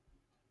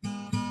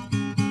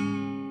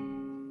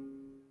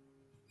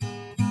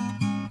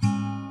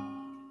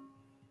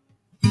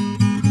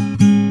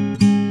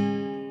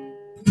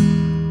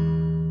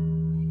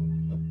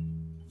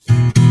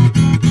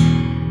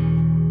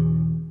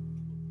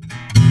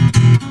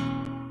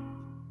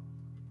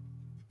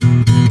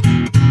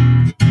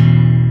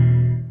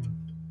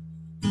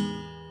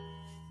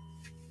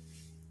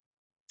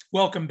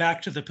Welcome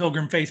back to the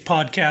Pilgrim Faith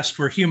Podcast,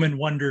 where human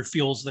wonder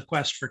fuels the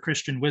quest for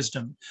Christian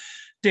wisdom.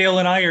 Dale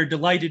and I are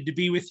delighted to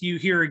be with you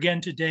here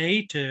again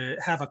today to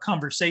have a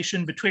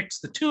conversation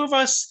betwixt the two of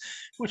us,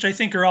 which I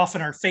think are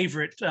often our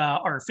favorite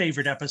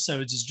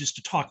episodes, is just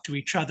to talk to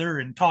each other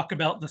and talk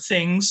about the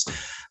things.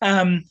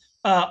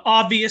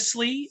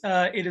 Obviously,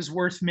 it is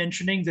worth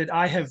mentioning that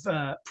I have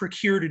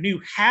procured a new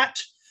hat.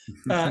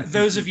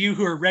 Those of you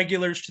who are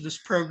regulars to this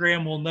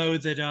program will know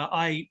that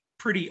I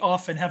pretty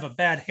often have a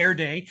bad hair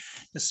day,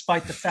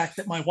 despite the fact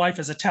that my wife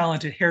is a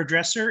talented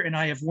hairdresser, and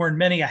I have worn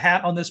many a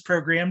hat on this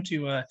program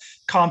to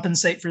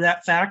compensate for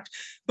that fact.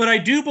 But I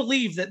do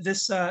believe that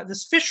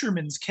this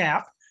fisherman's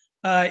cap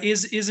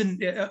is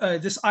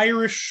this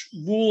Irish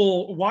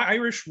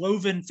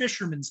woven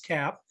fisherman's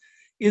cap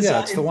is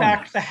in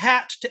fact the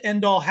hat to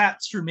end all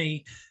hats for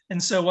me.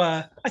 And so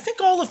I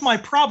think all of my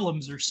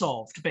problems are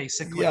solved,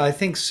 basically. Yeah, I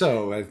think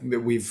so.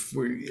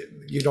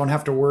 You don't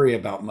have to worry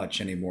about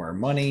much anymore.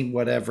 Money,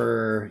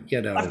 whatever,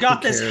 I've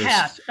got this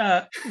hat.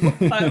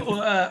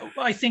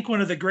 I think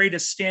one of the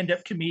greatest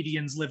stand-up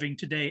comedians living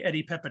today,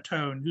 Eddie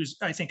Pepitone, who's,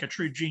 I think, a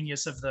true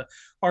genius of the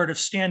art of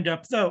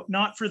stand-up, though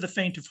not for the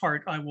faint of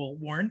heart, I will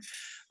warn.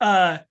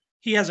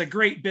 He has a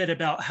great bit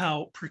about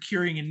how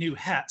procuring a new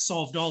hat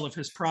solved all of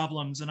his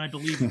problems. And I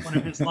believe one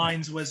of his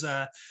lines was,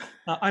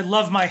 I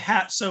love my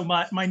hat so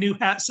much, my new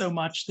hat so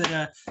much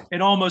that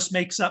it almost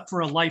makes up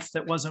for a life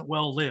that wasn't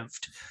well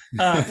lived,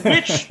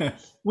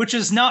 which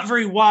is not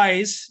very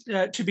wise,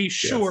 to be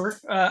sure.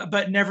 Yes.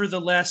 But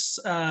nevertheless,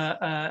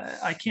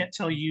 I can't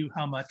tell you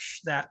how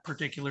much that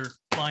particular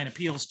line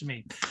appeals to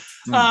me.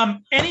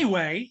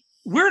 Anyway,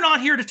 we're not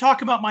here to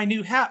talk about my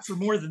new hat for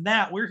more than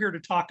that. We're here to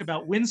talk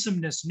about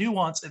winsomeness,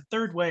 nuance, and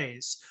third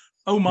ways.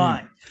 Oh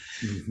my.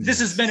 Mm-hmm.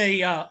 This has been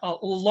a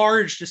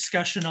large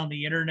discussion on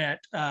the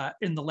internet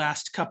in the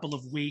last couple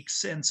of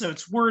weeks. And so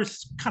it's worth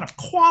kind of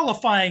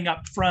qualifying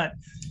up front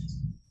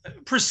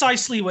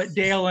precisely what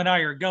Dale and I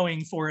are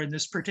going for in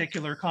this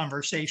particular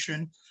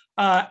conversation.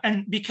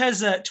 And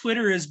because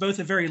Twitter is both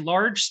a very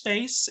large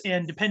space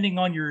and, depending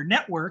on your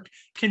network,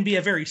 can be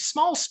a very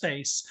small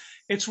space,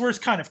 it's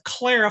worth kind of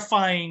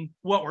clarifying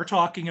what we're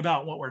talking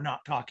about, what we're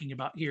not talking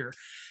about here.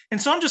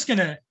 And so I'm just going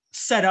to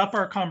set up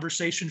our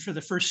conversation for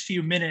the first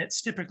few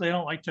minutes. Typically, I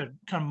don't like to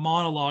kind of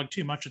monologue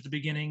too much at the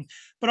beginning,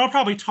 but I'll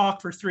probably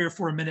talk for 3 or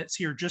 4 minutes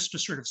here just to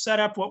sort of set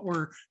up what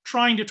we're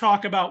trying to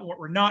talk about, what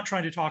we're not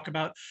trying to talk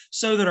about,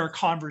 so that our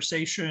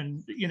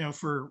conversation,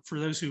 for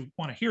those who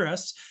want to hear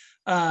us,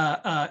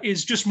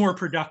 is just more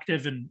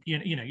productive, and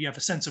you have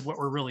a sense of what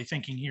we're really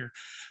thinking here.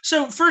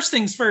 So first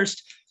things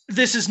first,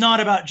 this is not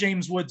about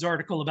James Wood's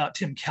article about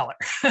Tim Keller.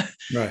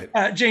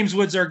 Right. James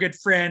Wood's our good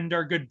friend,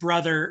 our good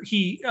brother.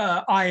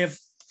 I have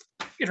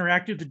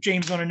interacted with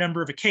James on a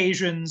number of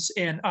occasions,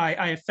 and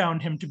I have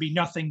found him to be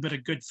nothing but a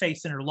good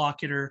faith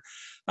interlocutor,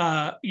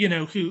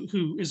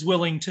 who is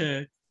willing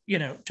to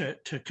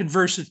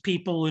converse with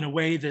people in a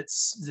way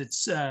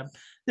that's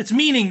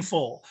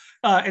meaningful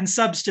and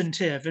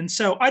substantive. And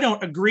so I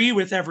don't agree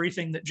with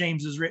everything that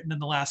James has written in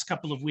the last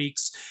couple of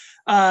weeks,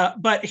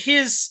 but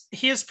his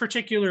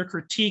particular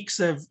critiques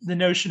of the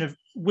notion of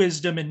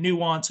wisdom and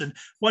nuance and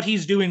what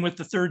he's doing with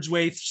the third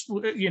way,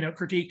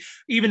 critique,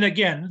 even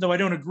again, though I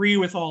don't agree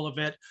with all of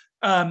it,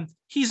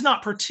 he's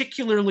not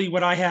particularly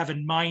what I have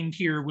in mind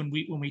here when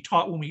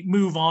we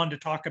move on to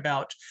talk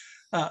about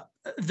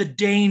the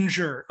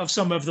danger of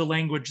some of the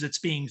language that's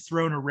being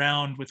thrown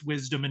around with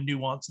wisdom and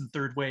nuance and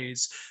third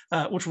ways,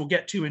 which we'll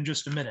get to in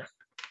just a minute.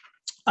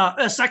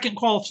 A second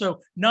call, so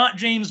not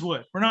James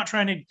Wood. We're not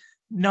trying to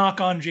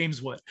knock on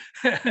James Wood.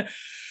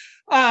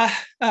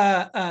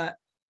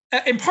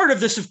 And part of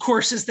this, of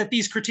course, is that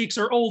these critiques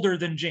are older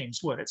than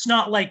James Wood. It's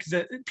not like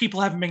people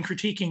haven't been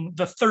critiquing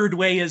the third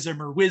wayism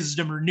or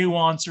wisdom or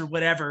nuance or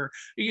whatever,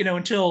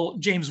 until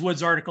James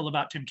Wood's article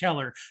about Tim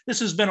Keller.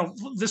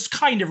 This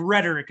kind of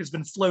rhetoric has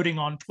been floating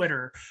on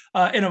Twitter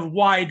in a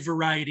wide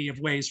variety of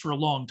ways for a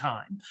long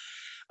time.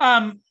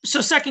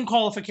 So second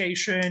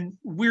qualification,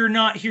 we're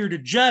not here to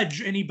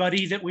judge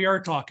anybody that we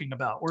are talking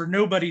about. We're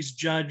nobody's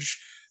judge.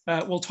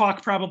 We'll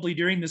talk probably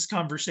during this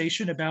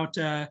conversation about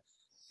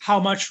how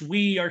much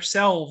we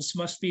ourselves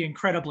must be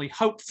incredibly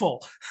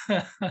hopeful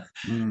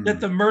that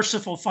the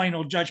merciful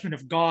final judgment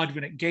of God,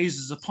 when it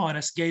gazes upon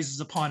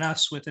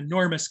us with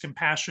enormous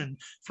compassion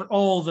for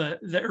all the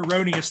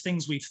erroneous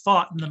things we've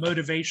thought and the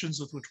motivations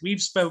with which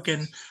we've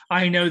spoken.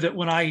 I know that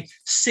when I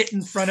sit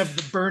in front of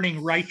the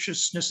burning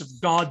righteousness of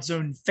God's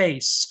own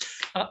face,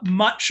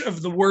 much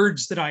of the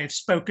words that I have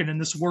spoken in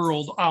this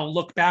world, I'll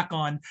look back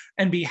on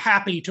and be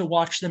happy to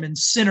watch them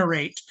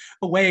incinerate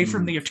away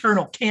from the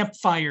eternal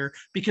campfire,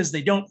 because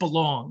they don't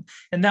belong.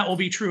 And that will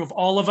be true of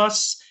all of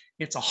us.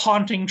 It's a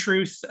haunting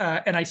truth,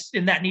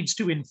 and that needs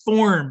to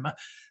inform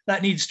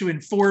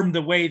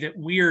the way that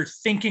we're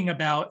thinking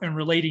about and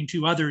relating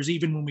to others,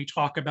 even when we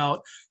talk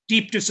about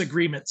deep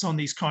disagreements on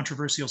these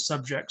controversial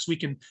subjects. We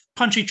can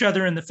punch each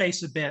other in the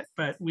face a bit,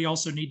 but we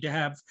also need to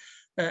have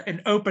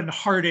an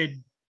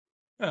open-hearted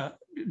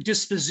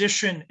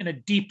disposition and a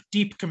deep,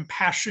 deep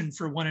compassion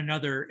for one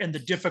another and the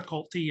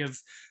difficulty of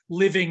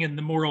living in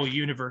the moral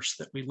universe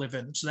that we live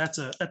in. So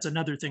that's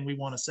another thing we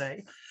want to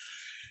say.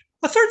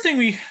 A third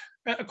thing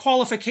a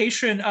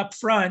qualification up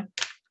front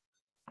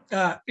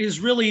is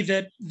really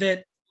that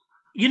there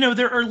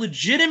are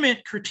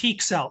legitimate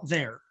critiques out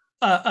there.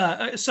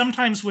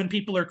 Sometimes when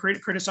people are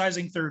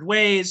criticizing third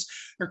ways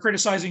or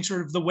criticizing sort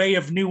of the way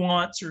of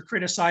nuance or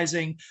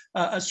criticizing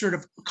a sort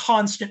of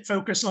constant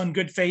focus on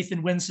good faith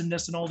and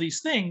winsomeness and all these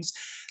things,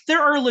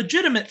 there are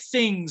legitimate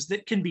things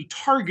that can be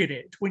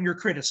targeted when you're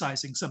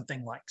criticizing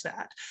something like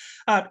that.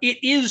 It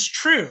is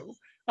true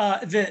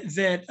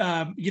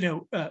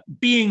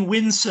being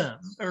winsome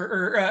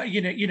or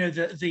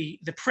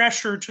the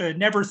pressure to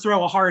never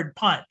throw a hard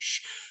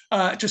punch,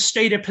 to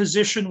state a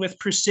position with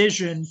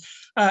precision,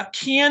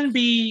 can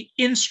be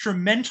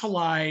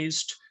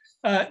instrumentalized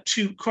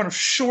to kind of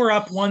shore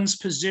up one's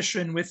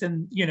position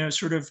within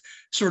sort of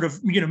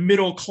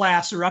middle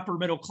class or upper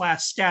middle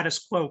class status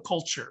quo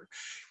culture.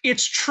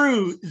 It's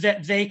true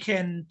that they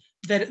can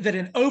that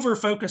an over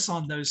focus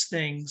on those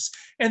things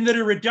and that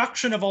a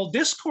reduction of all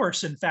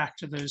discourse, in fact,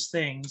 to those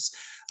things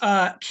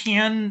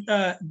can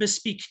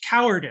bespeak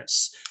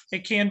cowardice.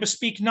 It can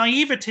bespeak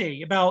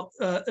naivety about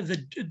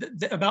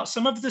about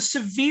some of the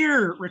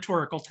severe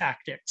rhetorical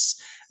tactics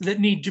that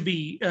need to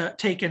be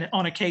taken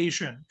on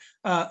occasion.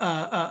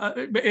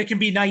 It can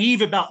be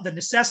naive about the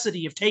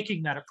necessity of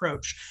taking that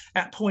approach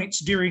at points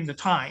during the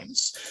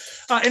times.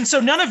 And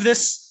so none of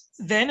this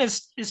then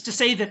is to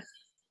say that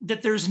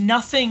there's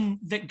nothing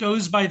that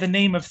goes by the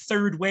name of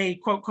third way,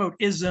 quote, quote,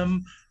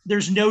 ism.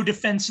 There's no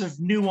defensive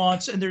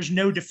nuance and there's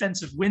no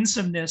defensive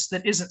winsomeness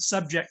that isn't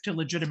subject to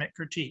legitimate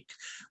critique.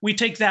 We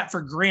take that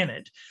for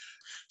granted.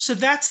 So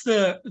that's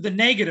the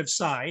negative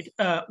side.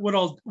 What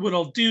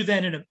I'll do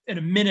then in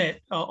a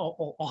minute,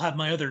 I'll have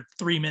my other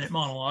 3-minute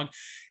monologue,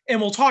 and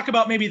we'll talk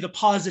about maybe the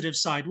positive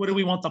side. What do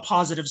we want the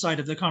positive side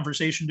of the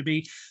conversation to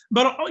be?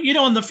 But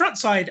on the front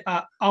side,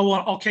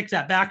 I'll kick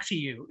that back to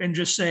you and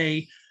just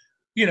say,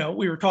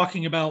 we were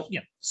talking about,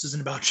 this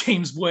isn't about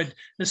James Wood.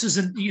 This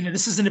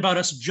isn't about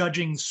us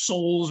judging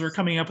souls or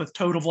coming up with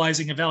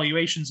totalizing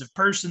evaluations of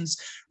persons.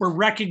 We're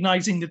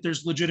recognizing that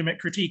there's legitimate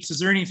critiques. Is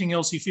there anything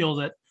else you feel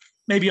that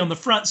maybe on the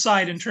front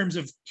side in terms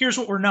of here's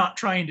what we're not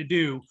trying to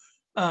do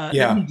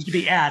that needs to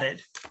be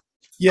added?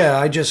 Yeah,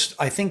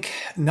 I think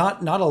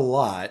not a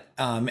lot.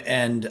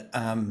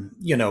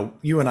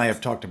 You and I have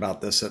talked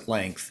about this at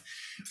length,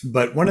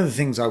 but one of the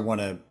things I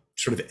want to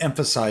sort of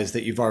emphasize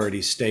that you've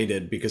already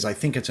stated, because I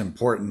think it's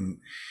important,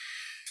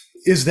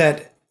 is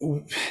that,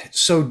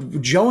 so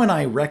Joe and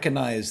I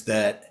recognize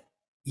that,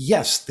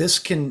 yes, this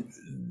can,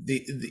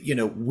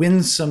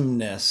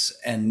 winsomeness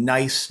and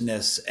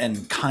niceness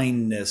and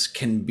kindness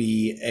can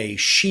be a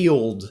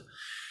shield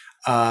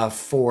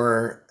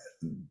for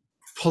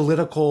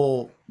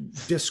political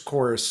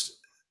discourse,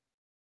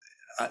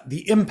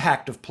 the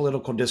impact of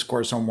political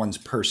discourse on one's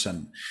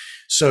person.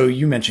 So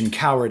you mentioned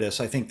cowardice.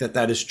 I think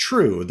that is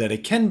true, that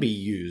it can be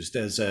used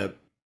as a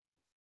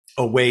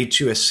way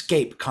to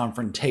escape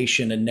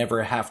confrontation and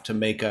never have to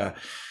make a,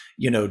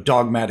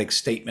 dogmatic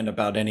statement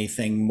about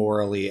anything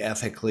morally,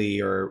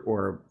 ethically,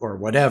 or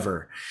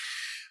whatever.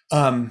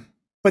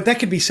 But that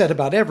could be said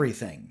about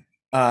everything.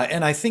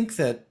 And I think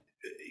that,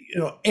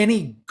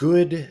 any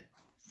good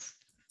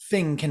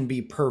thing can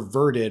be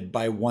perverted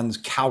by one's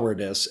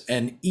cowardice,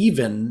 and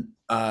even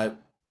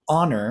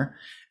honor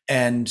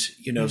and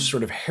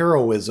sort of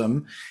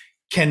heroism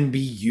can be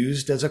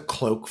used as a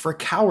cloak for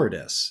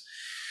cowardice.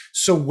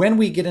 So when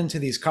we get into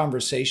these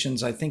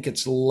conversations, I think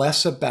it's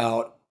less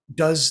about,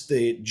 does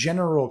the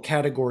general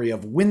category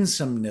of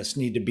winsomeness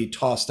need to be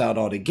tossed out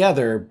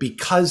altogether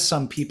because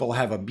some people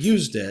have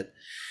abused it?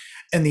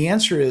 And the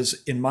answer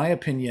is, in my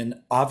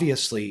opinion,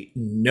 obviously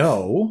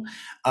no.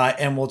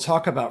 And we'll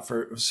talk about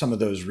for some of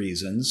those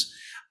reasons.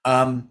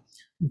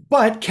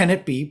 But can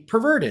it be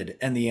perverted?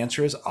 And the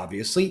answer is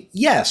obviously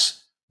yes.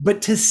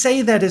 But to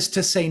say that is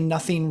to say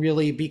nothing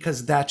really,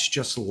 because that's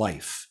just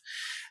life.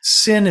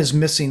 Sin is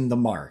missing the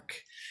mark.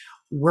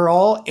 We're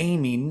all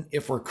aiming,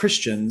 if we're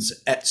Christians,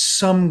 at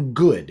some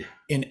good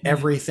in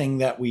everything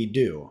that we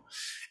do.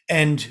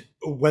 And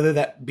whether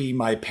that be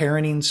my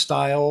parenting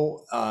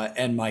style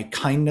and my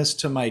kindness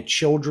to my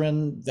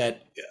children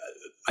that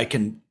I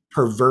can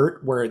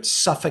pervert where it's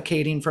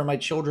suffocating for my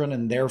children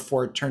and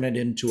therefore turn it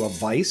into a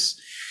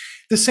vice.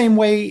 The same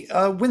way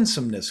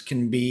winsomeness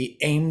can be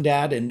aimed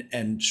at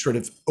and sort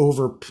of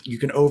you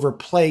can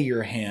overplay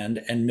your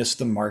hand and miss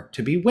the mark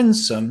to be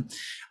winsome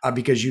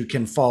because you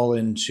can fall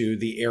into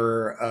the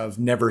error of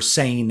never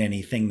saying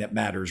anything that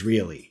matters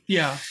really.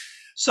 Yeah.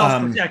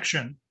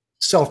 Self-protection.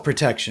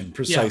 Self-protection,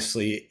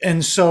 precisely. Yeah.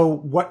 And so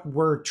what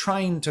we're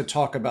trying to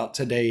talk about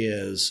today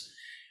is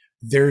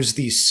there's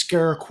these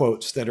scare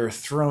quotes that are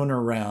thrown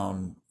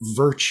around,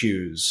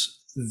 virtues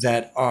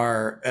that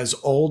are as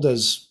old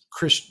as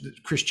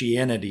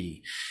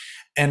Christianity.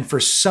 And for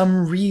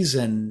some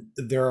reason,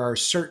 there are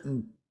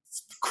certain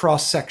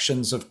cross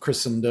sections of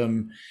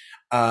Christendom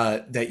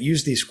that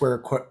use these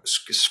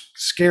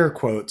scare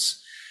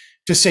quotes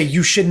to say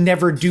you should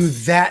never do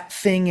that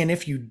thing. And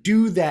if you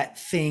do that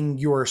thing,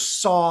 you're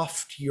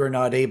soft, you're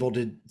not able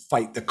to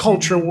fight the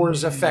culture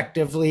wars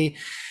effectively.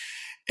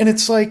 And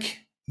it's like,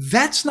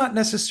 that's not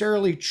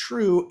necessarily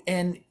true.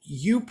 And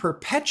you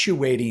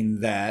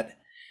perpetuating that,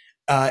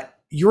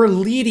 you're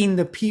leading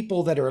the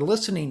people that are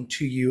listening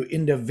to you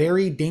into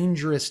very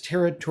dangerous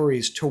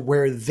territories to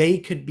where they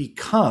could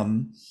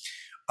become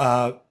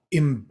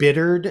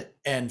embittered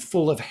and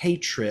full of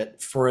hatred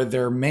for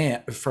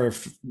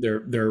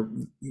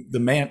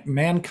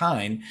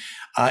mankind,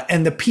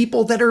 and the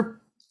people that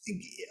are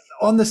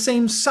on the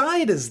same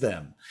side as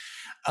them.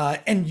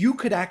 And you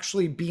could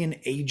actually be an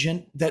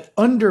agent that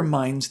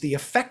undermines the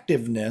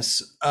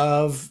effectiveness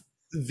of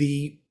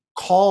the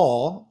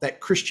call that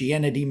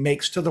Christianity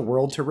makes to the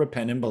world to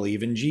repent and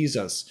believe in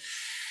Jesus.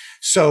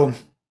 So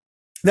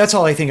that's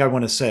all I think I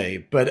want to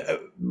say.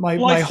 But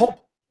my hope.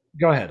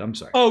 Go ahead. I'm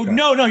sorry. Oh,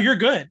 no, you're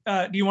good.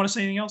 Do you want to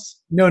say anything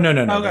else? No.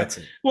 Okay. That's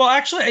it. Well,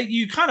 actually,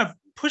 you kind of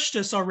pushed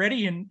us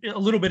already in a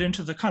little bit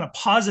into the kind of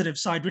positive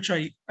side, which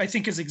I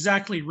think is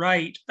exactly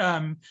right.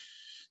 Some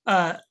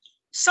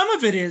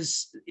of it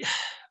is,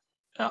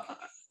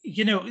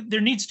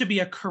 there needs to be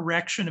a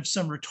correction of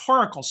some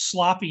rhetorical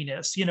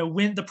sloppiness.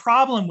 When the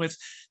problem with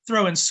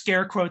throwing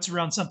scare quotes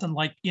around something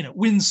like,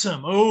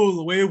 winsome, oh,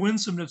 the way of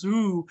winsomeness,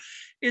 ooh,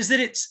 is that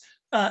it's,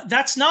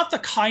 that's not the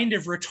kind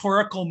of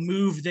rhetorical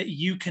move that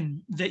you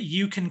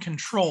can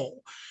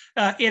control.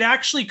 It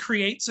actually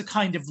creates a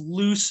kind of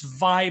loose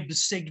vibe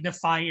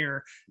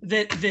signifier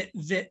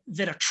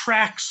that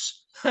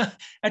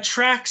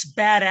attracts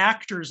bad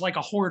actors like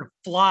a horde of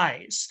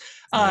flies,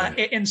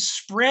 and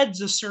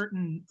spreads a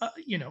certain,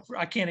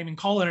 I can't even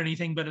call it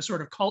anything but a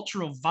sort of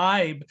cultural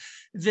vibe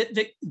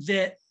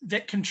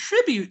that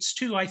contributes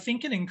to, I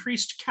think, an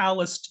increased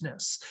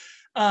callousness.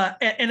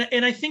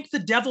 And I think the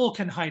devil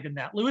can hide in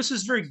that. Lewis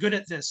is very good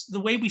at this. The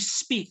way we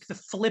speak, the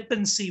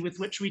flippancy with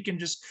which we can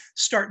just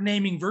start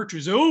naming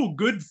virtues. Oh,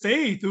 good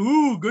faith.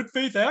 Ooh, good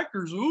faith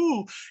actors.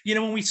 Ooh,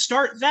 when we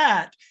start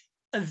that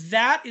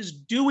is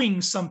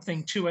doing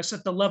something to us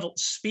at the level.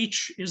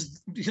 Speech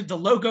is, the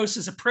logos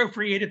is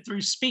appropriated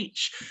through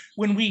speech.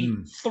 When we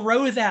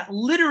throw that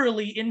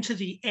literally into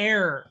the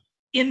air,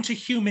 into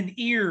human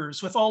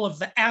ears with all of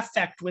the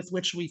affect with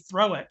which we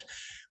throw it,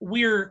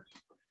 we're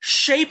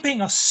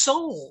shaping a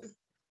soul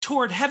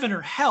toward heaven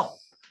or hell.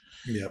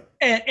 Yep.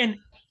 And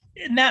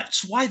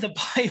that's why the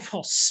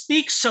Bible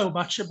speaks so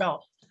much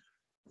about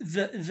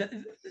the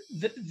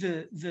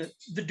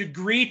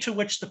degree to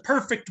which the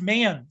perfect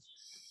man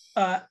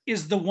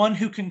is the one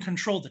who can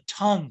control the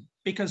tongue,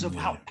 because of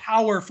how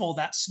powerful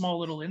that small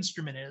little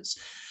instrument is.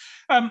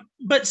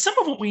 But some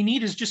of what we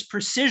need is just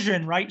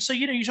precision, right? So,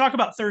 you talk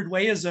about third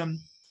wayism,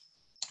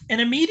 and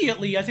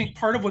immediately I think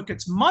part of what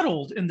gets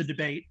muddled in the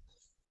debate,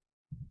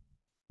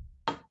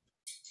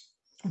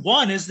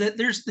 one is that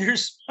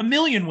there's a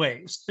million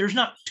ways. There's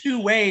not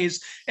two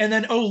ways. And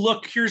then, oh,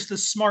 look, here's the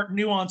smart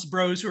nuance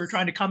bros who are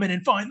trying to come in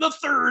and find the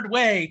third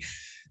way.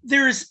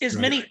 There's as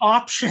many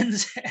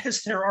options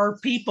as there are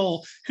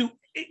people who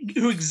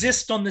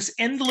exist on this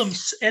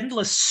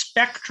endless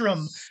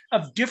spectrum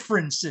of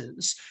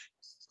differences.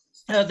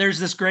 There's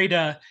this great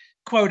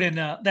quote in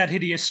That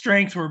Hideous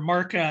Strength where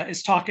Mark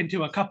is talking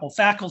to a couple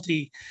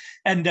faculty,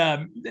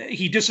 and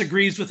he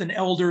disagrees with an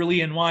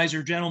elderly and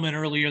wiser gentleman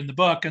earlier in the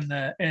book,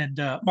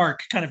 and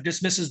Mark kind of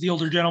dismisses the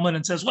older gentleman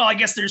and says, well, I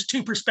guess there's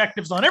two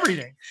perspectives on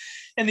everything.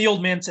 And the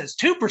old man says,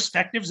 two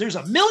perspectives? There's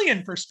a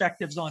million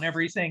perspectives on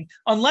everything.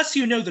 Unless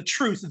you know the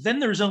truth, then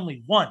there's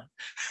only one.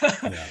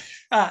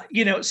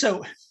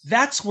 So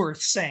that's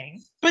worth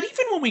saying. But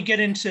even when we get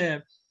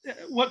into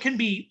what can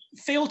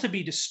fail to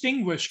be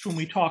distinguished when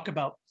we talk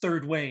about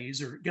third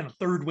ways or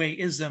third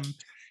wayism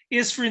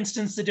is, for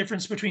instance, the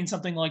difference between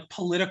something like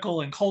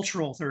political and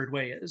cultural third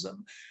wayism.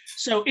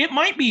 So it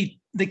might be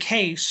the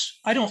case,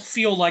 I don't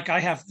feel like I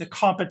have the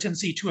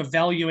competency to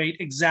evaluate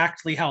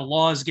exactly how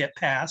laws get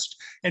passed,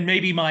 and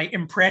maybe my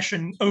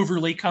impression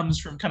overly comes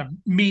from kind of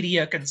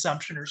media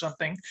consumption or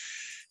something.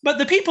 But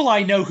the people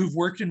I know who've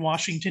worked in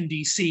Washington,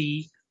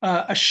 D.C.,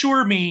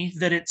 assure me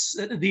that it's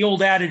the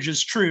old adage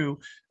is true.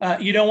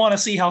 You don't want to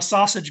see how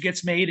sausage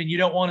gets made, and you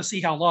don't want to see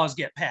how laws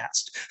get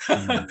passed.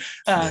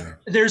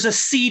 There's a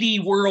seedy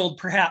world,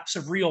 perhaps,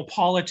 of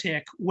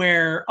realpolitik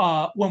where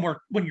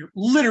when you're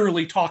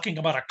literally talking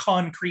about a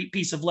concrete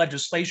piece of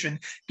legislation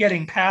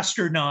getting passed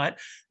or not,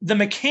 the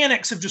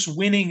mechanics of just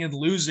winning and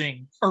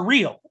losing are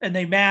real and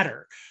they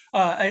matter.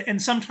 And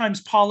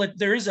sometimes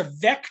there is a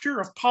vector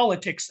of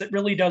politics that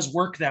really does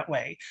work that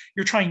way.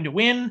 You're trying to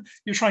win.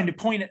 You're trying to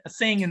point at a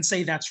thing and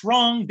say that's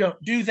wrong. Don't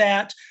do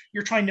that.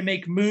 You're trying to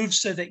make moves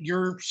so that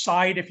your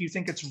side, if you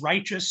think it's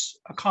righteous,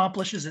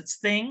 accomplishes its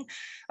thing.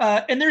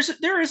 And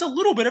there is a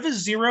little bit of a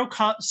zero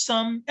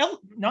sum,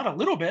 not a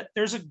little bit.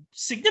 There's a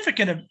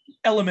significant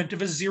element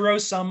of a zero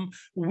sum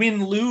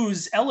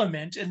win-lose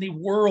element in the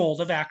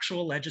world of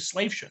actual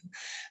legislation.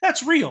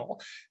 That's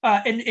real,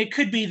 and it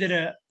could be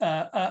that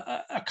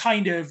a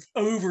kind of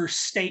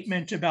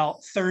overstatement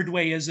about third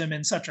wayism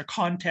in such a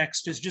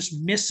context is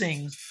just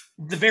missing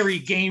the very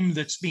game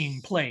that's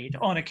being played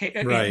on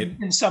Right.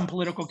 in some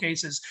political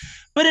cases.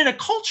 But in a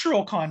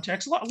cultural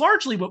context,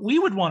 largely what we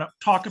would want to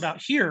talk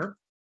about here,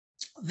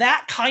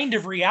 that kind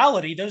of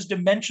reality, those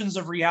dimensions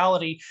of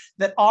reality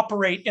that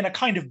operate in a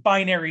kind of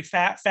binary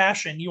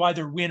fashion, you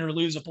either win or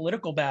lose a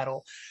political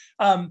battle,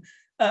 um,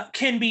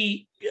 can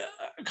be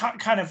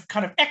kind of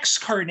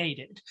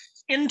excarnated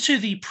into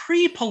the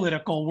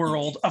pre-political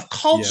world of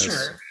Yes.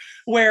 culture,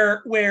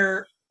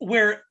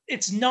 where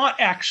it's not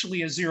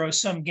actually a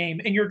zero-sum game,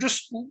 and you're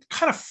just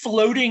kind of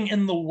floating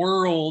in the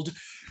world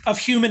of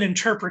human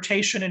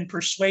interpretation and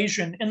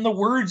persuasion, and the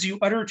words you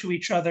utter to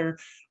each other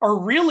are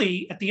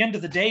really, at the end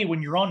of the day,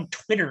 when you're on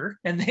Twitter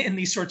and in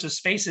these sorts of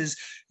spaces,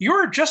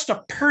 you're just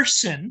a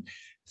person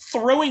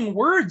throwing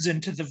words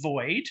into the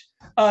void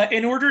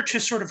in order to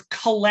sort of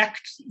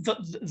collect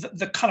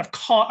the kind of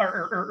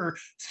or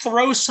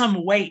throw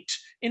some weight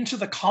into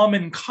the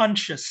common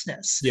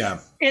consciousness. Yeah.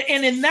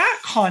 And in that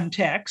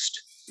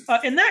context,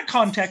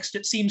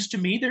 it seems to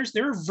me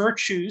there are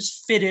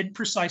virtues fitted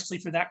precisely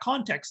for that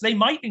context. They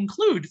might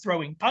include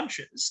throwing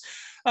punches,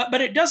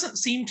 but it doesn't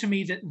seem to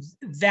me that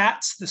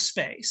that's the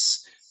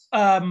space.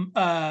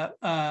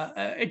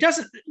 It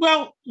doesn't.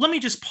 Well, let me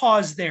just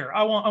pause there.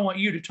 I want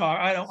you to talk.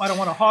 I don't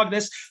want to hog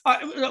this.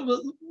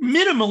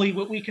 Minimally,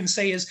 what we can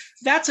say is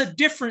that's a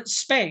different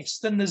space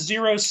than the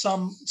zero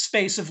sum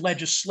space of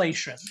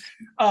legislation,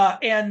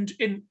 and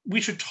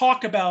we should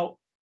talk about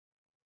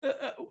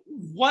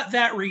what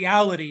that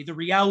reality, the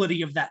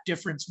reality of that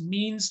difference,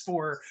 means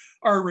for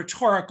our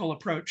rhetorical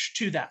approach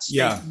to that space,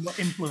 Yeah. and what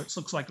influence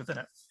looks like within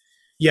it.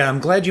 Yeah, I'm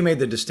glad you made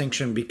the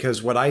distinction,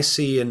 because what I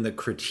see in the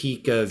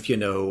critique of,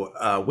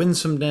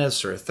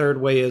 winsomeness or third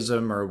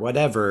wayism or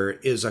whatever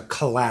is a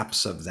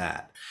collapse of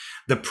that.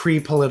 The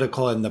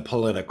pre-political and the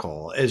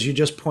political, as you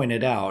just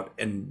pointed out,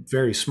 and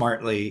very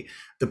smartly,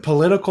 the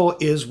political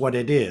is what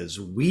it is.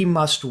 We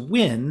must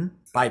win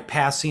by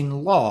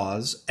passing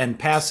laws, and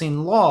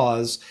passing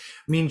laws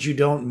means you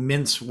don't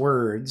mince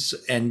words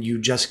and you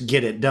just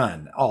get it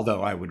done.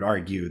 Although I would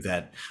argue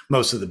that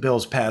most of the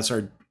bills passed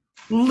are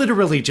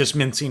literally just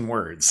mincing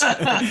words. Laws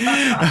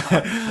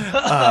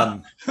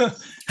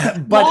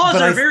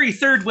but are very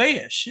third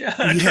wayish.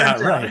 Yeah,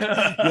 right.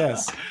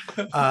 Yes.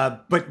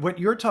 But what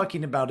you're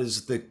talking about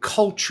is the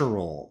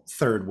cultural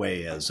third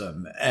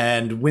wayism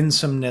and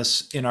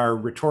winsomeness in our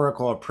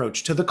rhetorical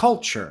approach to the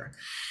culture.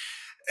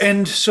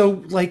 And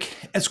so,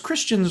 as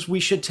Christians, we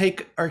should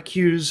take our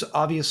cues,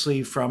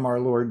 obviously, from our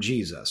Lord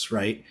Jesus,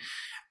 right?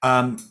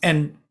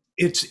 And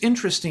it's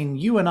interesting.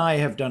 You and I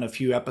have done a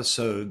few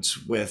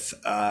episodes with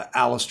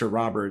Alistair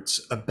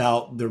Roberts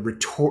about the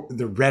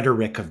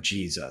rhetoric of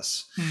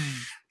Jesus,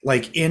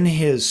 like in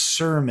his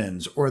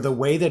sermons, or the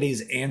way that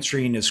he's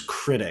answering his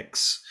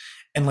critics,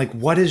 and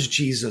what is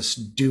Jesus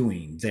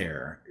doing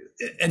there?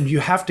 And you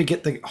have to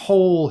get the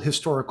whole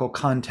historical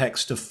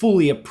context to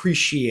fully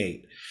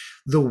appreciate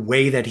the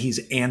way that he's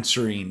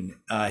answering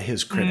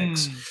his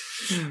critics.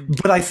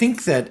 But I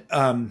think that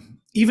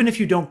even if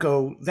you don't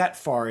go that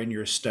far in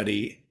your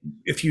study,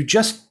 if you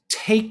just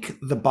take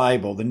the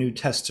Bible, the New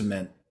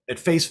Testament, at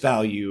face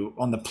value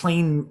on the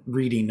plain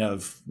reading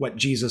of what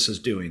Jesus is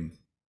doing,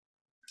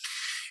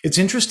 it's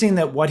interesting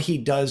that what he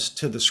does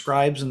to the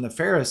scribes and the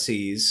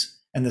Pharisees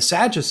and the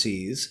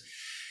Sadducees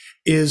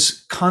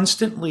is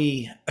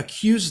constantly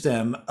accuse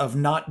them of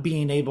not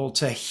being able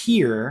to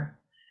hear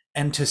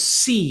and to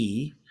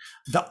see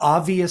the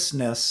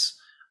obviousness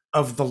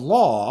of the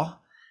law,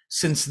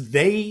 since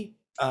they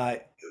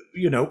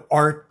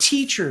are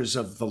teachers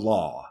of the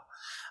law.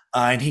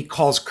 And he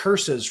calls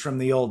curses from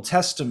the Old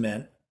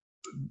Testament,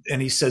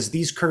 and he says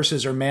these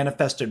curses are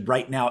manifested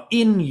right now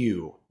in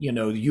you.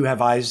 You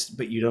have eyes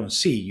but you don't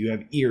see, you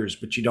have ears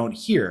but you don't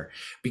hear,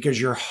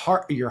 because your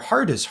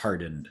heart is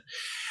hardened.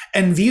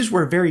 And these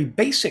were very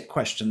basic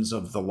questions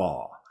of the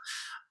law,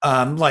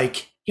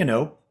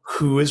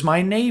 who is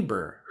my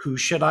neighbor? Who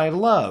should I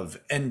love?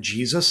 And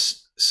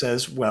Jesus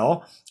says,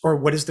 well, or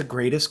what is the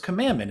greatest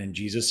commandment? And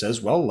Jesus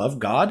says, well, love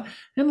God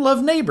and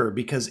love neighbor,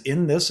 because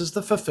in this is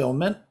the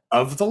fulfillment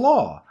of the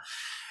law.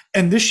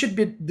 And this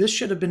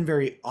should have been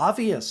very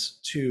obvious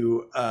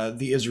to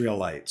the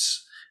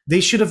Israelites. They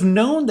should have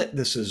known that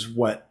this is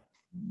what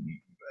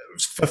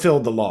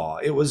fulfilled the law.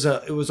 It was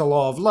a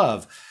law of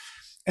love.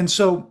 And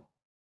so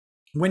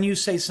when you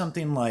say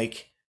something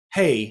like,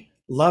 hey,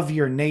 love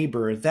your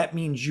neighbor, that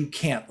means you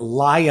can't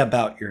lie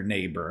about your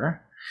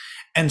neighbor.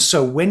 And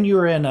so when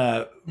you're in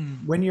a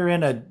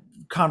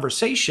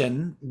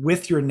conversation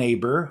with your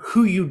neighbor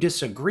who you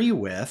disagree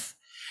with,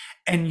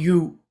 and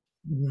you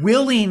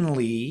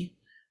willingly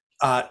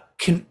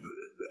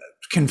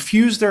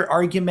confuse their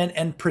argument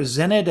and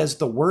present it as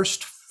the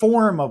worst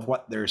form of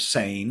what they're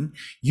saying,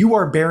 you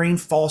are bearing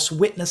false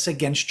witness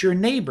against your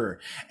neighbor.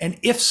 And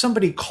if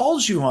somebody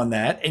calls you on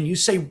that and you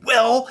say,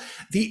 well,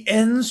 the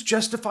ends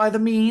justify the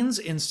means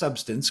in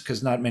substance,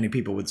 because not many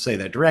people would say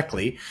that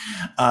directly,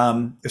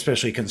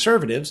 especially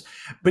conservatives.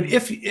 But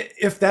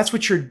if that's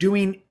what you're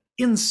doing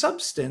in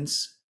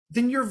substance,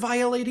 then you're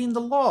violating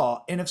the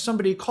law. And if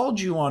somebody called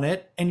you on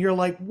it and you're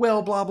like,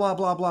 well, blah, blah,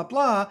 blah, blah,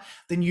 blah,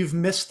 then you've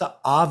missed the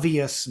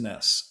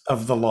obviousness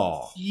of the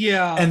law.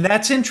 Yeah. And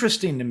that's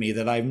interesting to me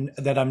that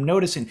I'm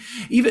noticing.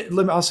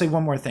 I'll say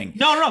one more thing.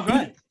 No, go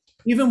ahead.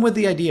 Even with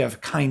the idea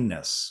of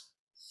kindness,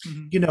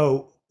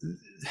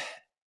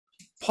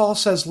 Paul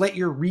says, let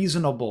your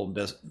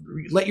reasonableness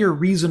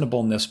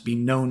be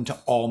known to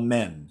all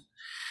men.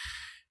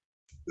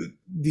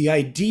 The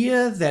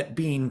idea that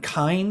being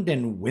kind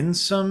and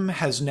winsome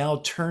has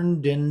now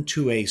turned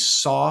into a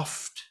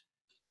soft,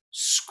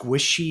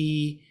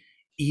 squishy,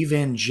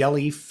 even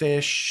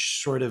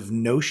jellyfish sort of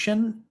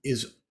notion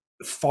is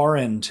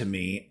foreign to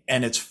me,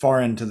 and it's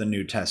foreign to the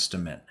New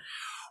Testament.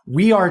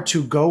 We are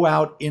to go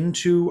out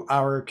into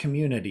our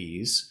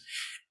communities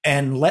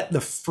and let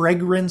the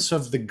fragrance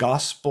of the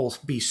gospel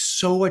be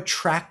so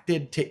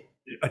attractive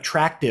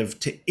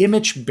to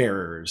image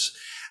bearers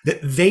that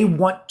they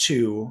want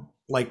to,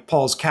 like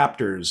Paul's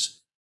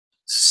captors,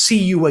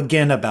 see you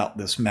again about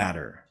this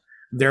matter.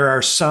 There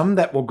are some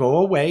that will go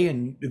away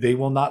and they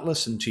will not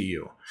listen to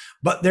you,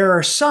 but there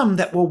are some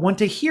that will want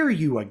to hear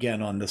you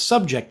again on the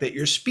subject that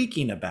you're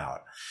speaking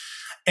about.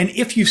 And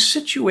if you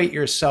situate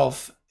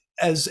yourself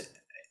as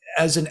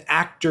an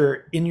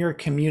actor in your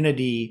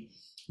community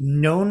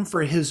known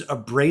for his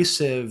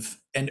abrasive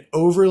and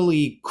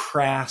overly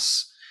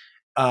crass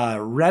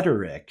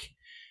rhetoric,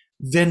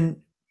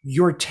 then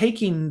you're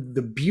taking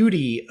the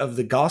beauty of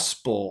the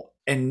gospel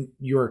and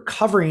you're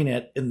covering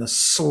it in the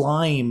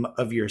slime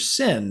of your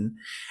sin.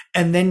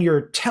 And then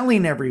you're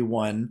telling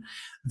everyone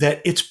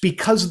that it's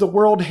because the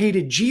world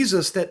hated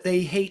Jesus that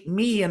they hate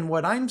me and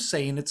what I'm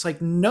saying. It's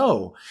like,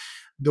 no,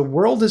 the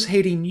world is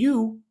hating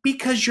you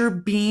because you're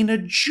being a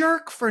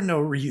jerk for no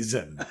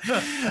reason.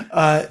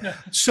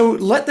 So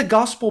let the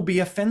gospel be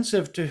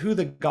offensive to who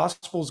the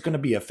gospel is going to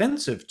be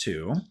offensive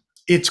to.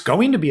 It's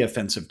going to be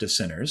offensive to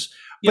sinners,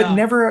 but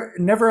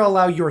never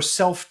allow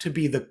yourself to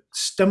be the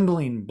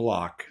stumbling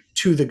block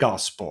to the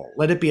gospel.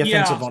 Let it be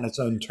offensive on its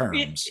own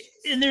terms.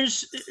 And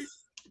that's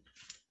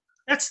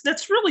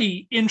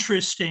really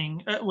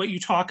interesting what you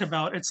talk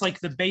about. It's like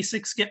the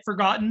basics get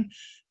forgotten.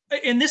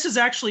 And this is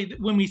actually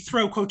when we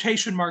throw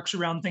quotation marks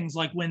around things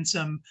like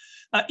winsome,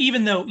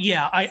 even though,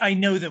 I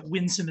know that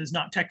winsome is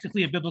not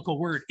technically a biblical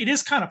word. It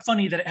is kind of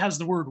funny that it has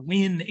the word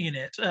win in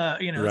it. It's a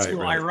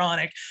little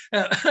ironic.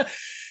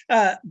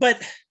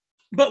 But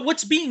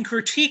what's being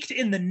critiqued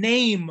in the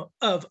name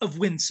of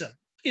winsome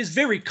is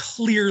very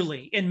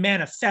clearly and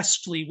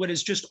manifestly what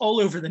is just all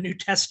over the New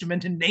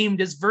Testament and named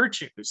as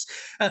virtues.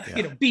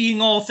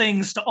 Being all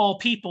things to all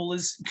people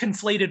is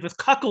conflated with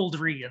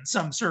cuckoldry in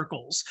some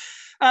circles.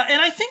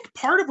 And I think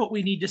part of what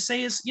we need to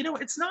say is,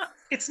 it's not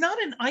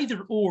an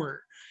either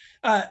or.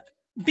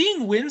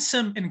 Being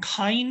winsome and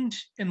kind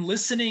and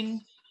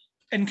listening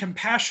and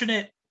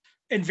compassionate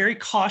and very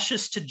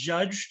cautious to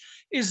judge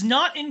is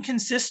not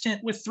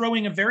inconsistent with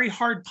throwing a very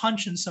hard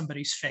punch in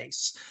somebody's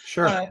face.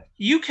 Sure.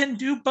 You can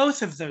do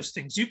both of those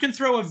things. You can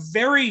throw a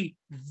very,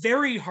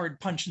 very hard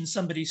punch in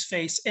somebody's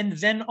face and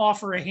then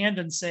offer a hand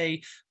and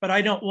say, but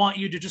I don't want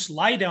you to just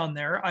lie down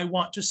there. I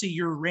want to see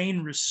your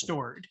reign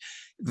restored.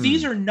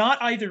 These are not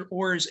either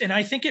ors. And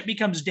I think it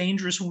becomes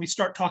dangerous when we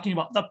start talking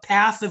about the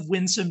path of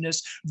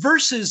winsomeness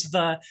versus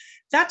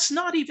it's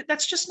not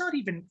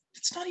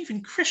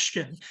even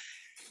Christian.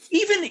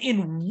 Even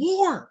in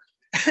war,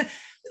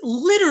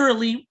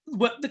 literally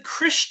what the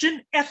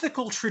Christian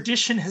ethical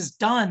tradition has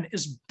done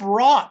is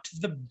brought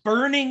the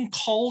burning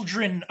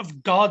cauldron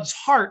of God's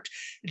heart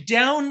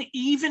down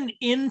even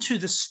into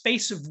the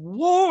space of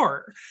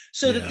war,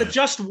 so that the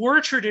just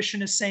war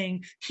tradition is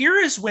saying, here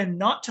is when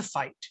not to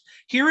fight.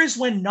 Here is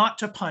when not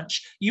to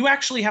punch. You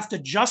actually have to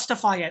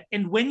justify it.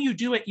 And when you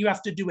do it, you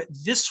have to do it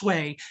this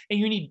way. And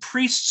you need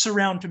priests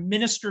around to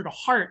minister to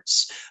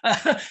hearts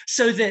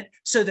so that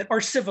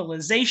our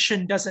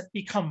civilization doesn't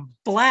become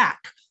black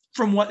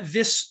from what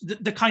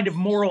the kind of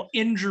moral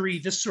injury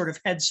this sort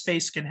of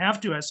headspace can have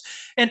to us.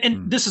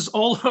 And this is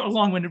all a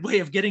long-winded way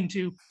of getting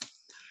to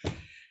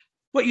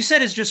what you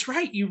said is just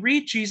right. You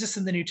read Jesus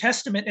in the New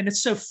Testament, and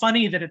it's so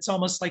funny that it's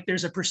almost like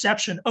there's a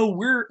perception,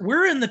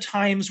 we're in the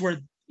times where,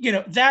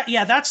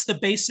 that's the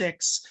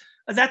basics.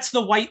 That's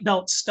the white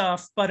belt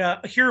stuff.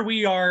 But here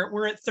we are,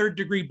 we're at third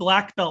degree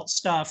black belt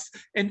stuff,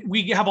 and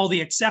we have all the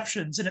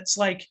exceptions. And it's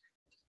like,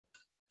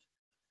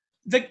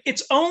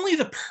 it's only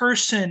the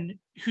person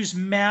who's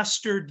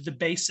mastered the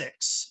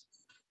basics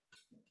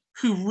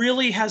who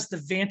really has the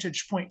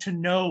vantage point to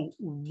know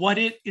what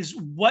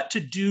to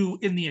do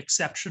in the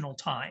exceptional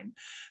time.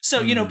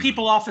 So,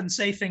 people often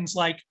say things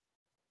like,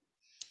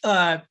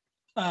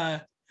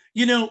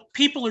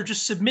 people are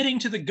just submitting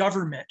to the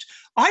government.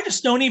 I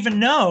just don't even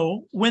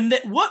know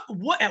at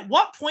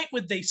what point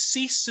would they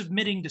cease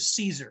submitting to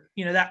Caesar?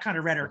 That kind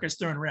of rhetoric is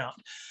thrown around.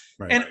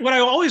 Right. And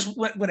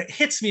when it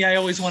hits me, I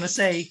always want to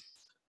say,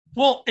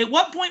 well, at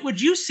what point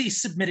would you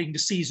cease submitting to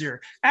Caesar?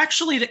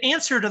 Actually, the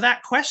answer to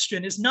that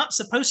question is not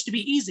supposed to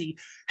be easy.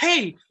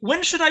 Hey,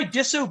 when should I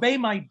disobey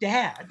my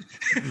dad?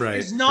 Right.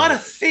 It's not a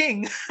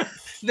thing.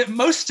 that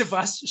most of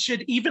us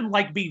should even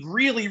like be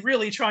really,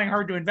 really trying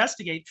hard to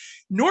investigate.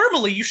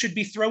 Normally, you should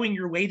be throwing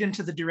your weight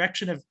into the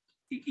direction of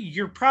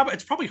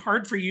it's probably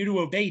hard for you to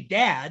obey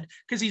dad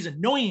because he's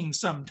annoying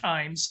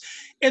sometimes.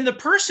 And the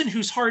person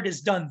whose heart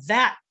has done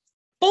that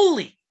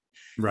fully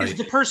is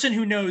the person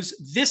who knows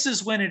this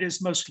is when it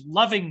is most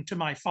loving to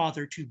my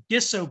father to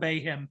disobey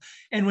him.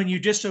 And when you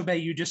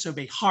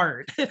disobey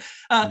hard.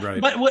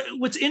 But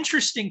what's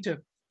interesting to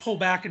pull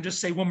back and just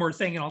say one more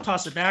thing, and I'll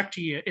toss it back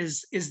to you,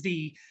 is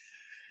the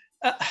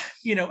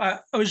I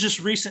was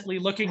just recently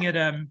looking at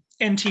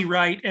N.T.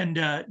 Wright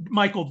and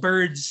Michael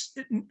Bird's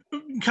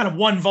kind of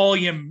one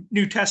volume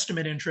New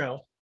Testament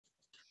intro.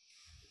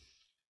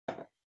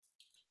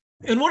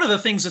 And one of the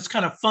things that's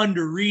kind of fun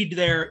to read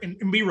there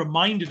and be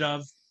reminded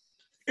of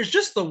is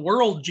just the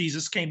world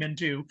Jesus came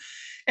into.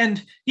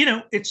 And,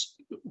 it's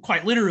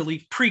quite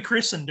literally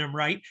pre-Christendom,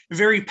 right? A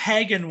very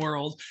pagan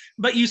world.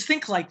 But you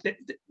think like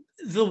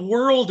the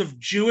world of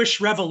Jewish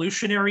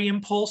revolutionary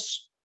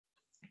impulse,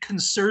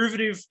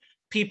 conservative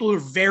people who are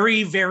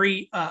very,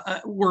 very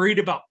worried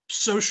about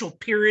social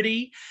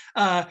purity.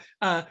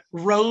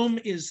 Rome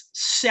is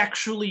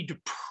sexually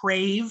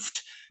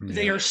depraved. Yeah.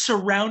 They are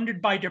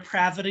surrounded by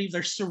depravity.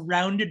 They're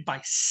surrounded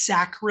by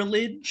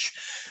sacrilege.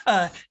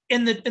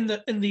 And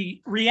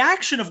the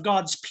reaction of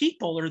God's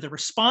people, or the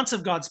response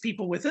of God's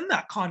people within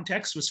that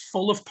context, was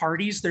full of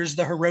parties. There's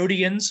the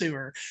Herodians, who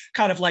are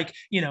kind of like,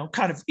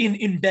 kind of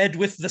in bed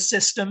with the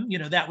system.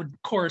 That would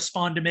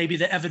correspond to maybe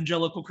the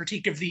evangelical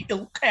critique of the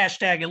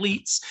hashtag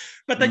elites.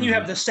 But then you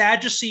have the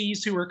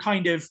Sadducees, who are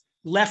kind of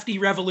lefty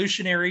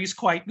revolutionaries.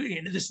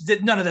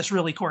 None of this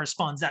really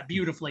corresponds that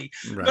beautifully.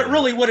 Right. But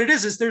really what it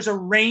is there's a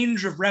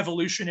range of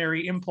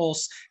revolutionary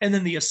impulse, and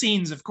then the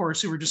Essenes, of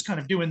course, who were just kind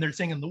of doing their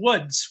thing in the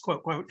woods,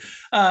 quote, quote.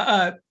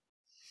 And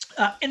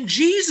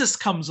Jesus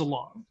comes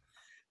along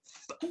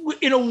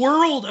in a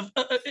world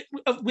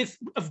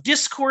of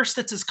discourse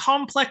that's as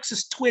complex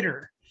as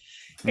Twitter.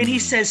 And he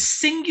says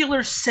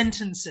singular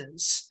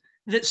sentences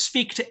that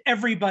speak to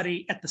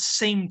everybody at the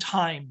same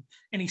time.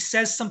 And he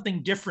says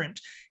something different.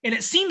 And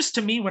it seems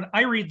to me, when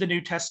I read the New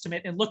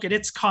Testament and look at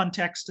its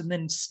context and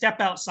then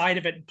step outside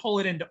of it and pull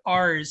it into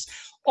ours,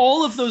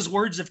 all of those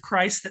words of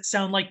Christ that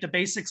sound like the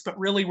basics, but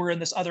really we're in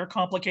this other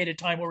complicated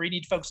time where we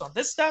need to focus on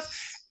this stuff,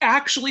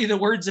 actually the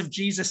words of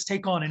Jesus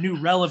take on a new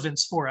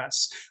relevance for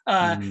us.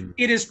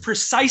 It is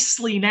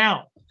precisely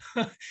now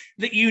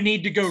that you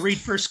need to go read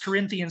 1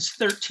 Corinthians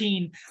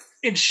 13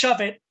 and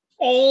shove it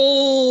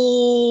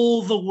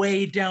all the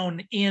way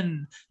down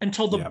in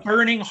until the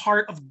burning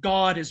heart of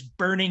God is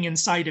burning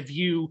inside of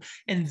you.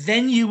 And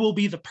then you will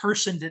be the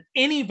person that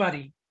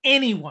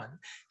anyone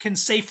can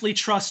safely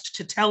trust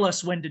to tell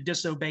us when to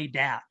disobey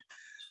dad.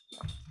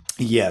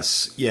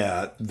 Yes.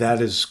 Yeah, that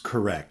is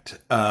correct.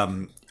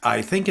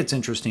 I think it's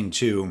interesting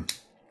too,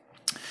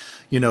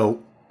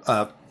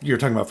 you're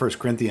talking about 1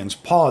 Corinthians.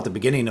 Paul, at the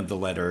beginning of the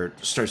letter,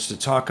 starts to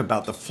talk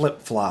about the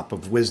flip-flop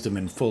of wisdom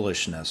and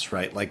foolishness,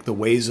 right? Like the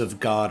ways of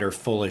God are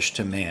foolish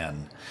to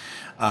man,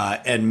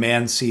 and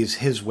man sees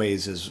his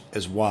ways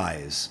as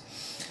wise.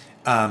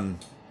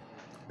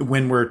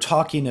 When we're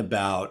talking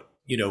about,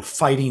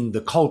 fighting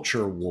the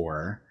culture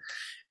war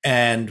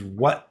and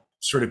what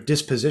sort of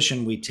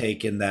disposition we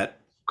take in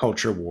that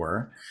culture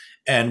war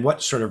and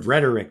what sort of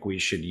rhetoric we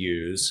should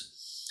use,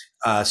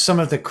 some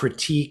of the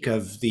critique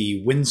of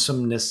the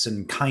winsomeness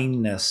and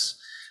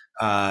kindness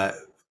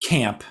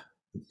camp,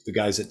 the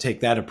guys that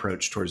take that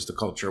approach towards the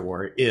culture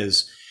war,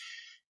 is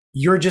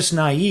you're just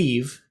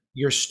naive,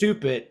 you're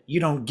stupid, you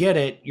don't get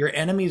it, your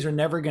enemies are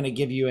never going to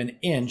give you an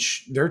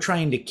inch, they're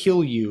trying to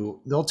kill you,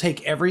 they'll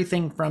take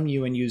everything from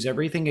you and use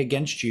everything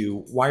against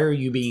you, why are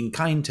you being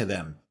kind to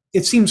them?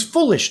 It seems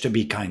foolish to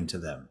be kind to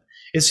them.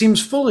 It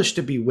seems foolish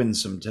to be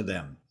winsome to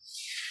them,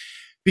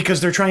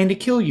 because they're trying to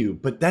kill you.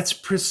 But that's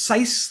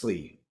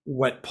precisely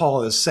what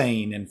Paul is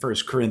saying in 1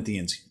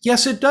 Corinthians.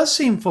 Yes, it does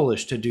seem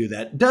foolish to do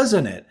that,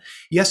 doesn't it?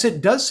 Yes,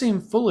 it does seem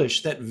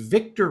foolish that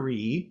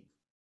victory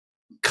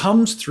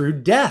comes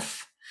through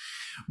death.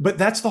 But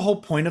that's the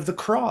whole point of the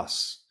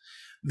cross.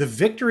 The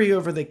victory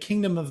over the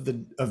kingdom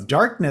of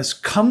darkness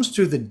comes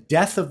through the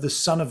death of the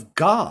Son of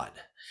God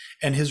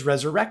and his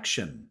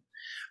resurrection,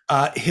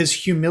 his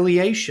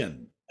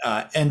humiliation,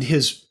 and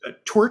his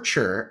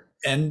torture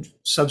and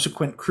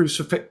subsequent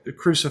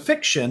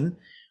crucifixion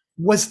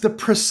was the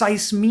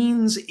precise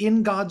means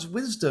in God's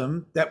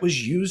wisdom that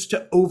was used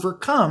to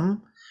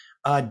overcome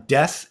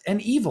death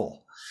and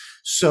evil.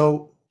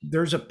 So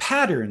there's a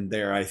pattern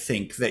there, I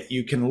think, that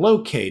you can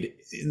locate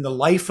in the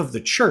life of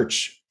the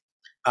church,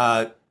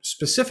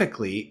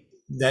 specifically,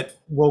 that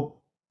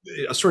will,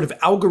 a sort of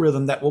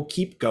algorithm that will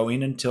keep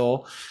going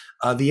until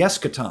the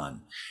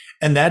eschaton.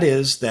 And that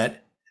is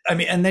that,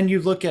 and then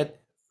you look at,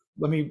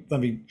 let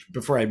me,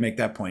 before I make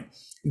that point,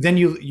 then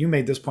you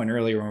made this point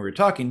earlier when we were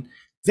talking,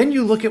 then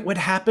you look at what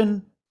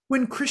happened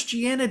when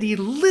Christianity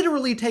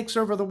literally takes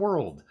over the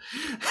world.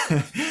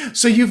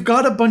 So you've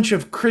got a bunch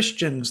of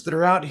Christians that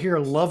are out here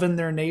loving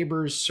their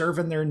neighbors,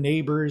 serving their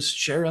neighbors,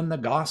 sharing the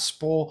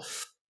gospel.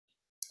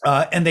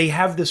 And they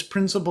have this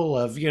principle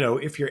of,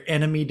 if your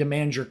enemy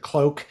demands your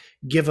cloak,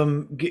 give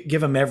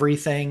them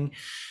everything,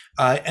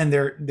 and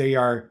they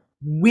are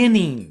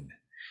winning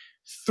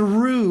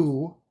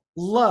through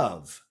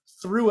love,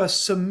 through a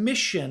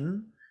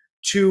submission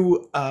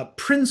to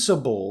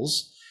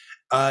principles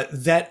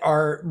that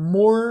are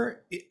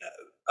more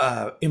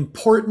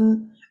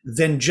important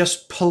than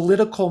just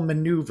political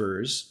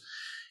maneuvers.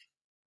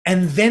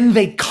 And then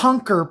they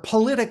conquer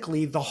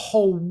politically the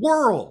whole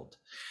world.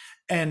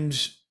 And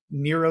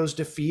Nero's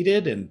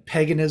defeated, and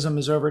paganism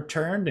is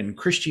overturned, and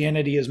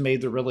Christianity is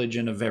made the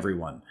religion of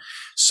everyone.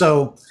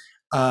 So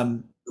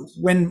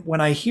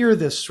when I hear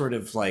this sort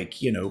of like,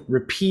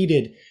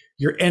 repeated,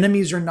 your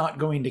enemies are not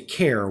going to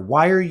care.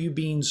 Why are you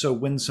being so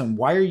winsome?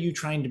 Why are you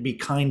trying to be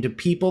kind to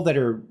people that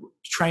are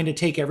trying to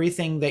take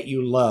everything that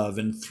you love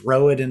and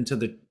throw it into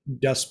the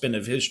dustbin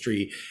of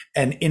history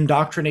and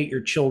indoctrinate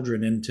your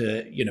children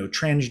into,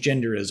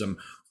 transgenderism?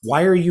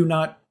 Why are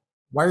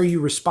you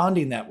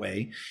responding that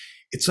way?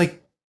 It's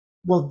like,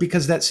 well,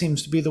 because that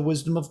seems to be the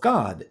wisdom of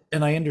God.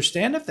 And I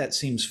understand if that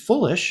seems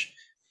foolish,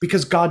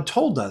 because God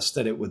told us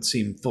that it would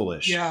seem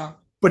foolish. Yeah.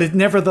 But it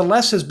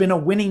nevertheless has been a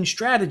winning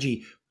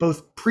strategy,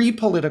 both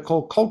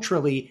pre-political,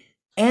 culturally,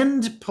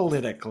 and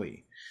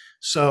politically.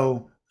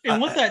 So, and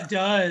what that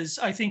does,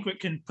 I think what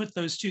can put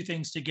those two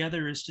things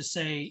together is to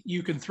say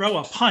you can throw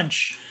a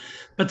punch,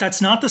 but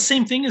that's not the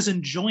same thing as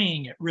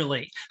enjoying it,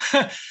 really.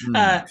 In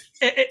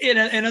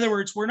other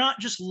words, we're not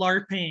just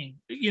LARPing,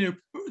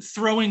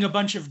 throwing a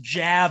bunch of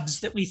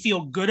jabs that we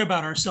feel good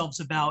about ourselves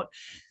about.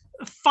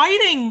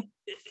 Fighting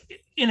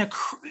in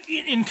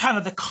kind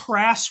of the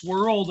crass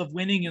world of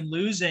winning and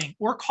losing,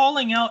 or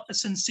calling out a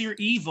sincere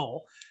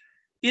evil,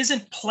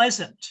 isn't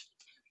pleasant.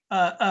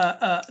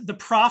 The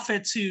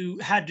prophets who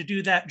had to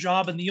do that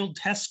job in the Old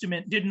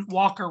Testament didn't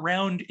walk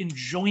around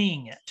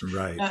enjoying it.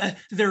 Right.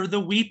 They're the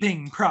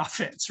weeping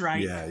prophets,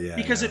 right? Yeah.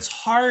 Because it's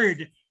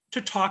hard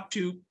to talk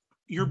to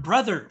your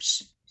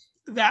brothers.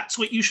 That's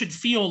what you should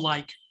feel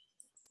like.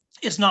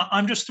 Is not,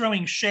 I'm just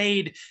throwing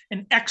shade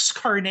and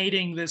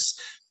excarnating this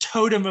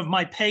totem of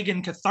my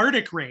pagan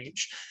cathartic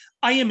rage.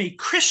 I am a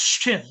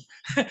Christian.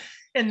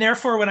 And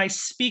therefore, when I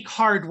speak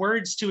hard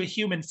words to a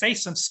human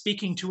face, I'm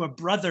speaking to a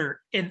brother,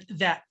 and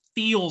that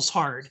feels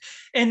hard.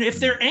 And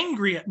if they're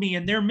angry at me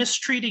and they're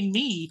mistreating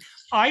me,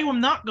 I am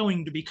not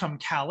going to become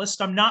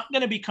calloused. I'm not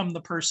going to become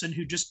the person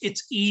who just,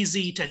 it's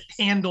easy to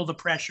handle the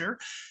pressure.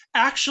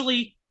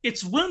 Actually,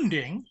 it's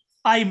wounding.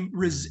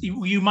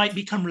 You might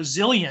become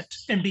resilient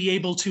and be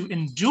able to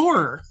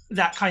endure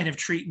that kind of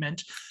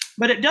treatment,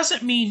 but it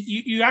doesn't mean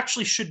you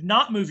actually should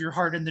not move your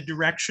heart in the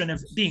direction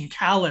of being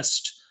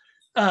calloused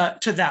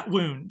to that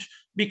wound,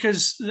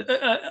 because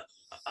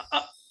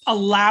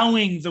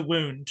allowing the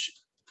wound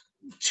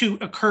to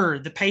occur,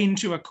 the pain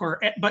to occur,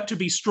 but to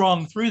be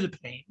strong through the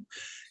pain,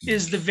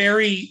 is the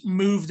very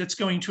move that's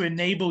going to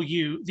enable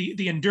you,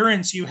 the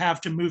endurance you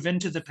have to move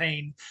into the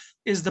pain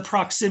is the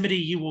proximity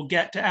you will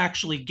get to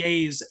actually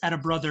gaze at a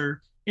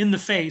brother in the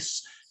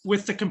face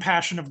with the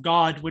compassion of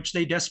God, which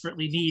they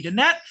desperately need. And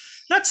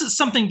that's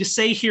something to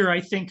say here.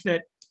 I think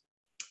that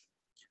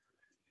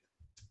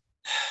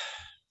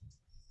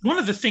one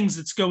of the things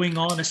that's going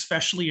on,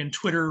 especially in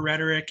Twitter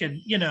rhetoric, and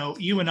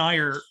you and I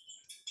are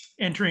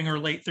entering our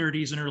late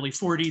 30s and early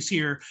 40s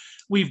here.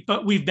 We've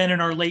been in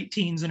our late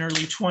teens and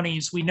early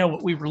 20s. We know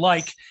what we were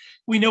like.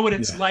 We know what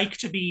it's like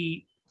to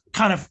be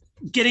kind of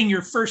getting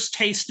your first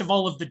taste of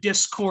all of the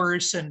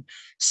discourse and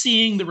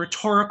seeing the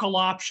rhetorical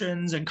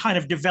options and kind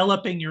of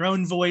developing your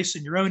own voice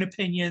and your own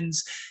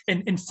opinions,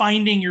 and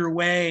finding your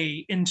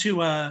way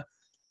into a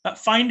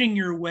kind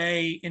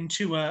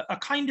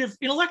of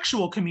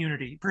intellectual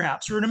community,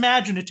 perhaps, or an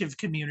imaginative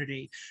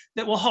community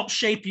that will help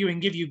shape you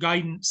and give you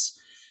guidance.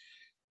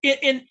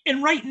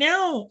 And right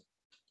now,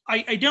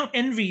 I don't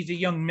envy the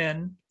young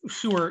men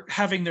who are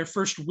having their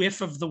first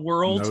whiff of the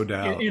world, no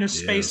doubt, in a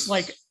space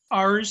like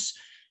ours,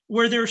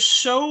 where there's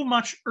so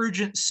much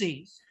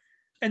urgency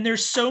and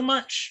there's so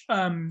much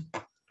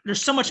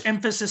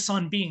emphasis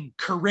on being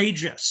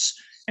courageous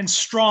and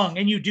strong.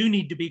 And you do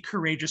need to be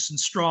courageous and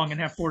strong and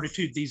have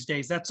fortitude these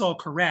days. That's all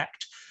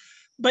correct.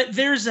 But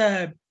there's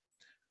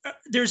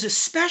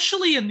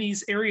especially in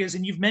these areas,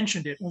 and you've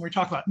mentioned it when we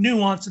talk about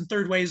nuance and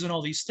third ways and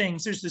all these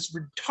things, there's this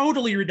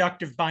totally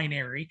reductive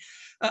binary.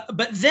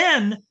 But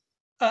then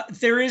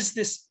there is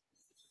this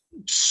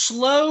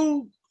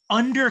slow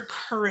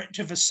undercurrent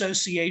of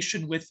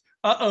association with,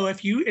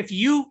 if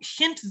you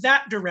hint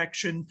that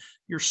direction,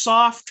 you're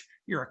soft,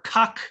 you're a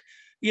cuck,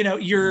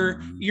 you're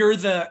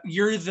the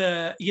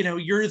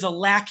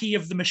lackey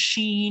of the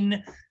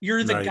machine,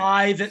 you're the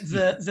guy that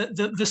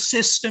the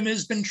system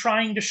has been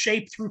trying to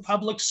shape through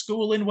public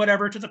school and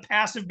whatever, to the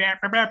passive.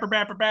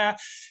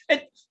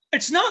 And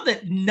it's not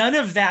that none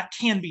of that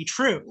can be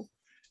true,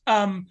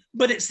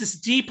 but it's this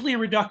deeply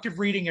reductive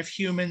reading of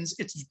humans.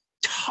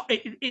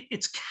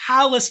 It's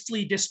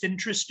callously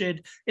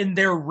disinterested in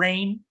their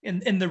reign,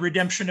 in the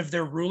redemption of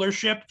their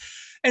rulership.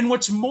 And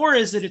what's more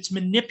is that it's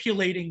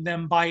manipulating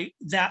them by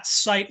that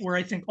site where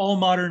I think all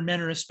modern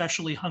men are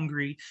especially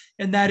hungry.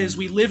 And that is,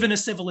 we live in a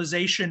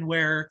civilization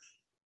where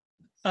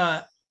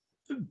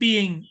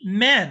being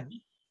men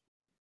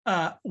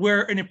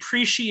where an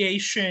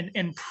appreciation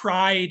and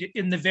pride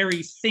in the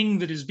very thing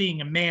that is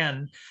being a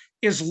man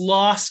is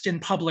lost in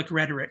public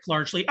rhetoric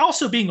largely.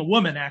 Also, being a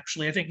woman,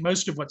 actually, I think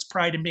most of what's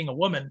pride in being a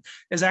woman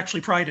is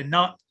actually pride in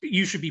not,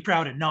 you should be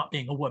proud in not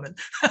being a woman.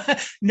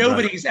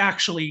 Nobody's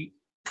actually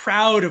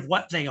proud of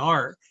what they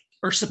are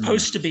or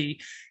supposed to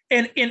be.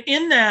 And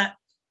in that,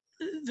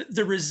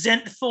 the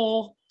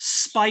resentful,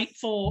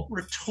 spiteful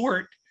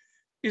retort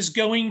is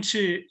going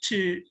to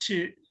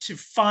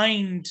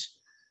find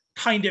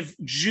kind of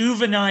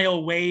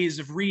juvenile ways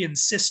of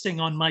re-insisting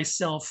on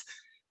myself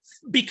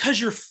because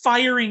you're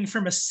firing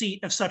from a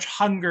seat of such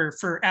hunger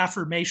for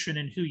affirmation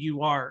in who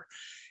you are.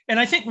 And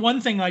I think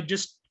one thing I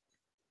just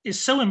is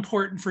so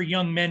important for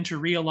young men to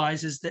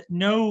realize is that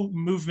no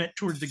movement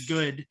toward the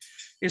good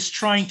is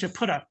trying to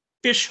put a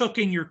fish hook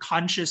in your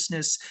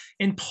consciousness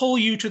and pull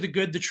you to the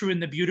good, the true,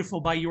 and the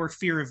beautiful by your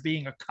fear of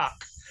being a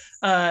cuck.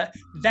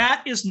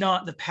 That is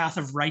not the path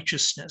of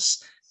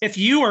righteousness. If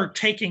you are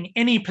taking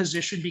any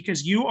position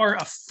because you are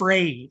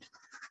afraid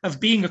of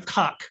being a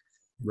cuck,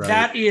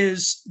 that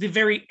is the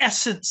very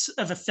essence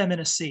of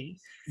effeminacy.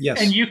 Yes.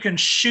 And you can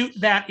shoot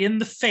that in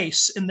the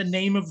face in the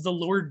name of the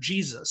Lord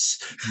Jesus.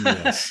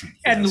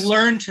 And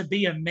learn to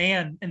be a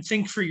man and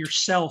think for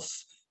yourself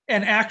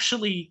and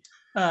actually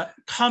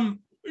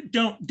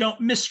don't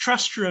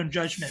mistrust your own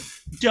judgment.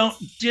 Don't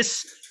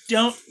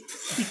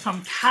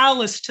become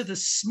callous to the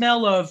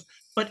smell of,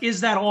 but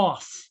is that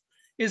off?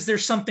 Is there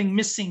something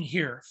missing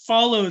here?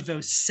 Follow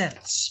those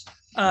scents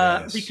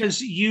because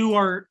you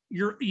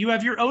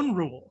have your own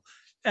rule.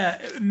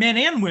 Men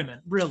and women,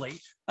 really.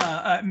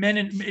 Men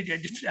and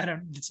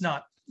it's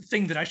not a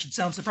thing that I should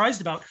sound surprised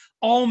about.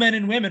 All men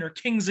and women are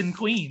kings and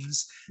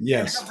queens.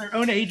 Yes, and have their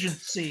own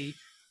agency.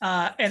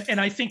 And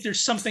I think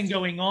there's something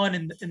going on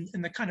in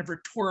the kind of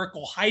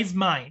rhetorical hive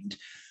mind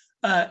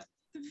that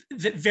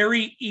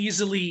very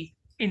easily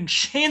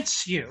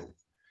enchants you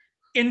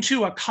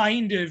into a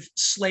kind of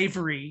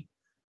slavery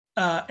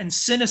and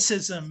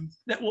cynicism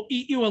that will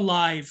eat you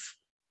alive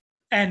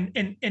and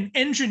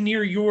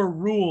engineer your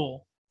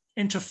rule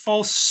into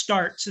false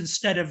starts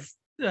instead of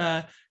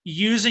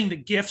using the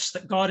gifts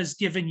that God has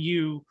given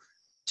you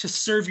to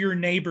serve your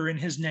neighbor in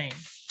his name.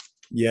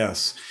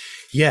 Yes.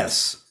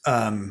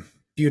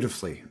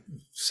 Beautifully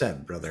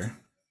said, brother.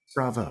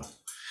 Bravo.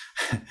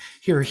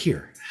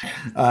 Here.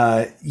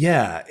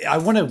 I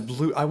want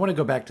to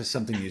go back to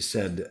something you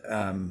said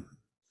a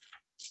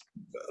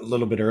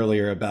little bit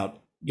earlier about,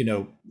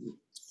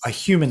 a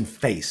human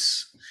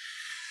face.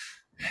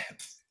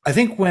 I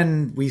think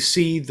when we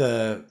see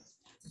the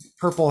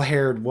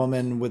purple-haired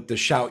woman with the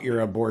 "Shout Your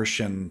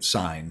Abortion"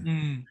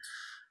 sign,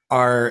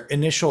 our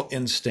initial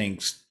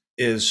instinct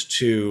is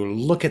to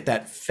look at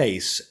that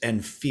face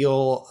and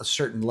feel a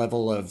certain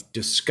level of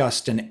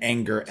disgust and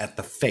anger at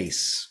the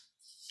face.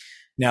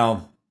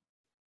 Now,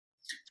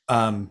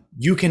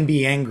 you can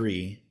be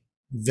angry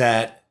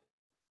that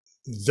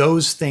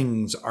those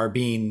things are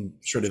being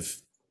sort of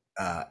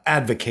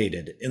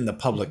advocated in the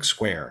public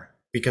square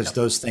because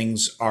those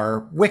things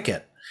are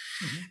wicked,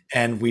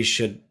 and we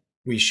should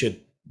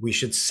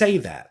say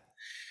that.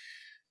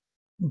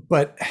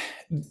 But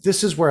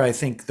this is where I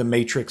think the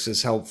Matrix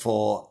is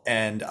helpful,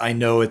 and I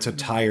know it's a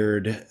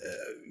tired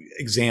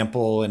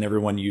example and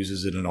everyone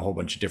uses it in a whole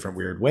bunch of different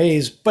weird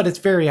ways, but it's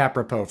very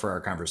apropos for our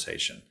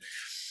conversation.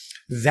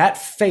 That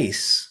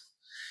face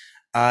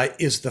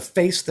is the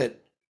face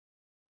that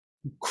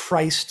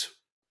Christ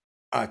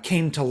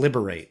came to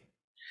liberate.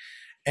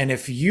 And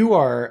if you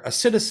are a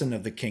citizen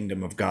of the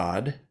kingdom of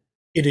God,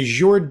 it is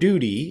your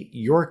duty,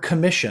 your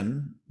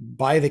commission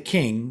by the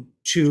king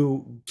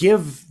to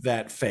give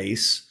that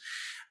face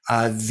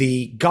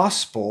the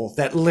gospel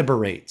that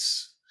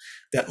liberates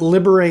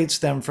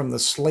them from the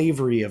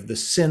slavery of the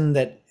sin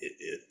that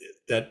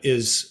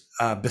is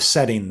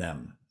besetting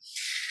them.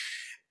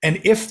 And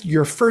if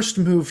your first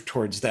move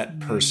towards that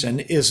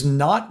person is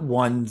not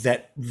one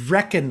that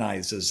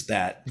recognizes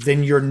that,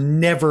 then you're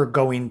never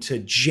going to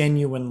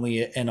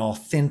genuinely and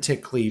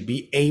authentically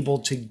be able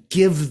to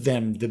give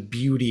them the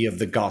beauty of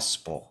the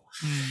gospel.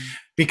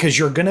 Because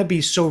you're going to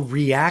be so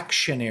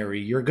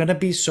reactionary, you're going to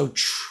be so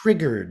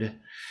triggered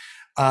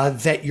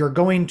that you're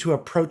going to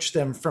approach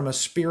them from a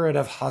spirit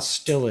of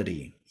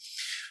hostility.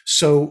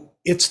 So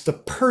it's the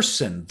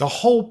person, the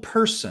whole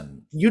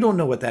person. You don't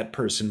know what that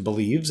person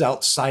believes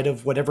outside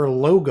of whatever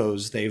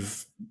logos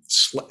they've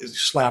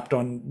slapped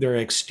on their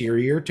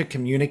exterior to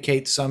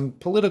communicate some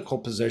political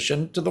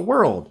position to the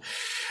world.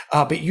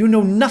 But you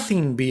know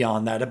nothing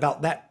beyond that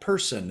about that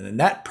person. And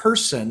that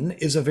person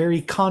is a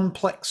very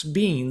complex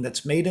being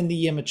that's made in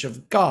the image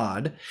of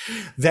God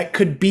that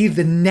could be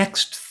the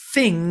next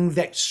thing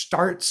that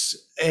starts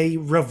a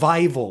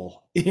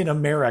revival in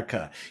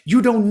America.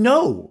 You don't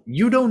know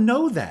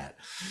that.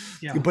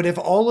 Yeah. But if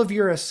all of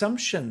your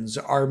assumptions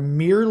are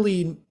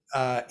merely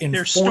informed,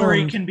 their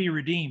story can be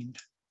redeemed.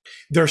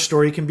 Their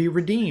story can be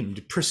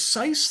redeemed,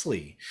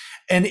 precisely.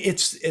 And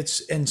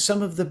and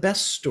some of the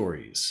best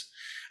stories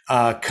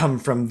come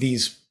from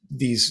these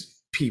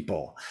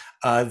people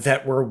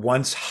that were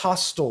once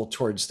hostile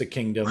towards the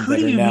kingdom Who that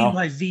do are you mean now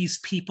by these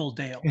people,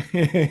 Dale?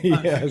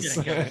 yes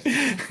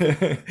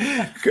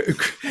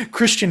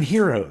Christian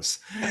heroes.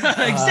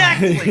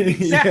 Exactly.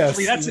 Yes,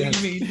 That's yes.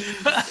 what you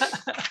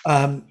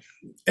mean.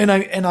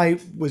 And I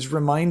was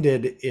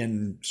reminded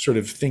in sort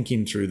of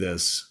thinking through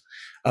this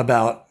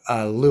about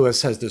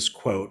Lewis has this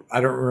quote.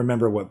 I don't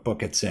remember what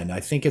book it's in. I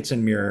think it's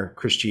in Mere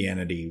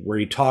Christianity, where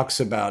he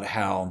talks about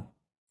how,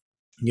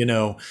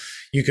 you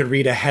could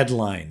read a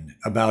headline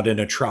about an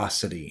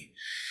atrocity,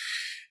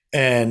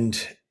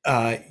 and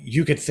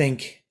you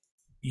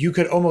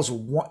could almost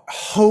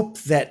hope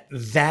that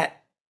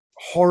that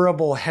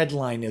horrible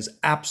headline is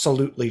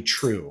absolutely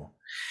true.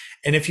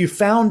 And if you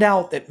found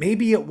out that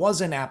maybe it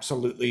wasn't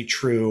absolutely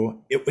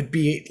true, it would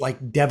be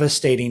like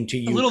devastating to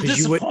you. A little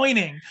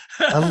disappointing.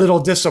 A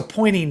little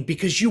disappointing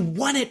because you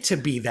want it to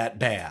be that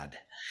bad.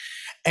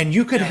 And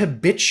you could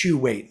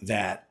habituate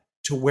that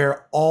to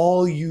where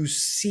all you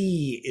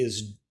see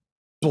is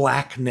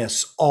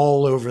blackness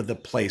all over the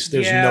place.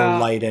 There's no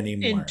light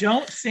anymore. And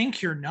don't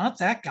think you're not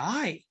that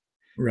guy.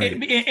 Right.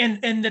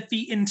 And that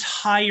the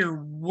entire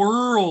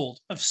world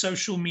of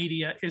social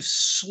media is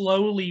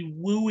slowly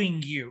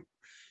wooing you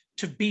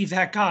to be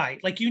that guy.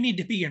 Like, you need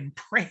to be in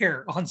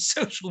prayer on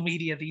social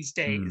media these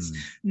days,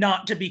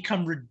 not to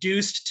become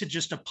reduced to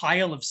just a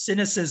pile of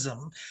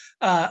cynicism.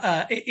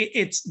 That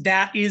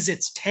is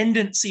its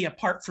tendency,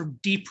 apart from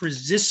deep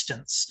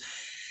resistance.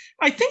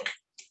 I think,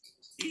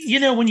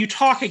 when you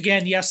talk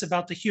again, yes,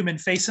 about the human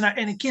face,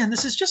 and again,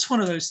 this is just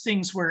one of those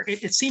things where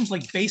it seems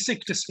like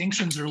basic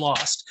distinctions are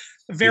lost.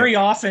 Very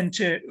often,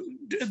 to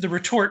the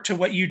retort to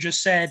what you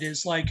just said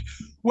is like,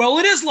 well,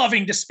 it is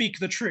loving to speak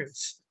the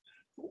truth.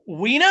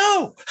 We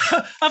know,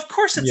 of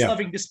course, it's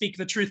loving to speak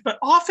the truth, but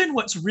often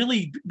what's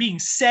really being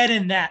said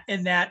in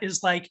that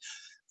is like,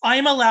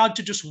 I'm allowed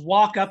to just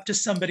walk up to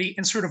somebody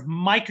and sort of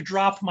mic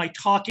drop my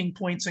talking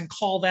points and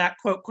call that,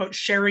 quote, quote,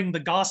 sharing the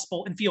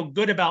gospel, and feel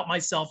good about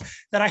myself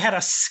that I had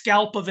a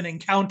scalp of an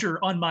encounter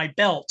on my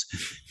belt.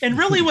 And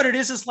really what it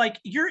is like,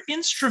 you're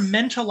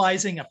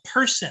instrumentalizing a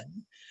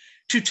person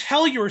to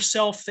tell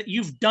yourself that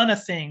you've done a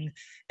thing,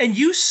 and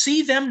you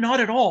see them not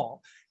at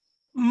all.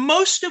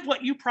 Most of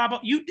what you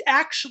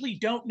actually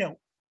don't know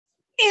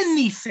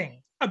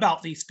anything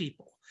about these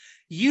people.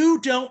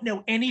 You don't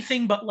know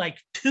anything but like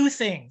two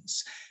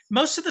things.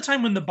 Most of the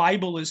time when the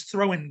Bible is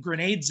throwing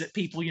grenades at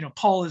people,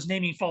 Paul is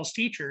naming false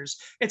teachers.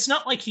 It's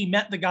not like he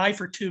met the guy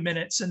for 2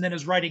 minutes and then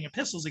is writing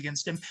epistles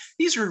against him.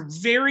 These are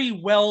very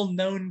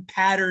well-known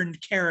patterned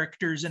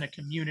characters in a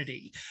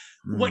community.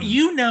 What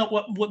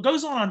what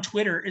goes on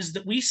Twitter is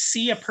that we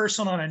see a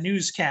person on a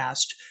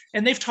newscast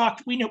and they've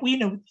talked, we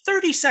know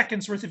 30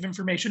 seconds worth of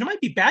information. It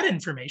might be bad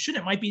information.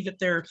 It might be that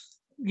they're,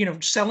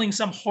 selling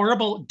some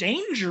horrible,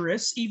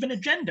 dangerous even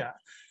agenda.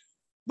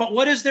 But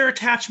what is their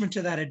attachment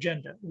to that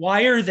agenda?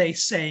 Why are they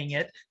saying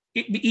it?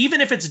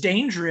 Even if it's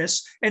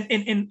dangerous,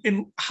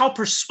 and how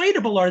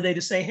persuadable are they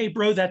to say, hey,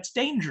 bro, that's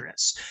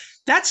dangerous?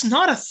 That's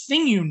not a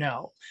thing,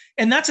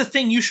 and that's a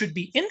thing you should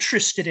be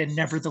interested in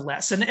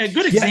nevertheless. And a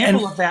good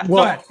example of that.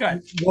 Go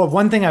ahead. Well,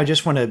 one thing I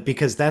just want to,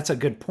 because that's a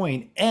good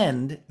point.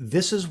 And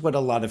this is what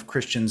a lot of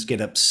Christians get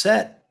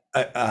upset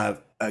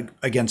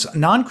against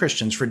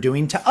non-Christians for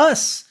doing to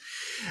us.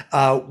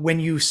 When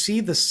you see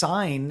the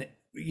sign,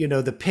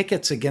 the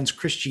pickets against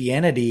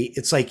Christianity,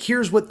 it's like,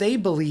 here's what they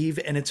believe,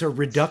 and it's a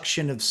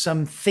reduction of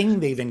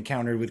something they've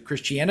encountered with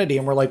Christianity.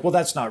 And we're like, well,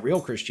 that's not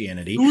real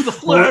Christianity. Ooh, the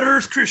flat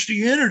earth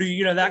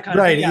Christianity, that kind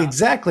of thing. Right,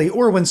 exactly.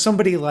 Or when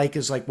somebody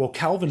is like, well,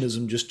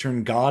 Calvinism just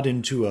turned God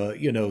into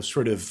a,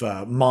 sort of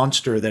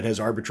monster that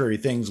has arbitrary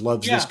things,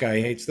 loves this guy,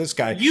 hates this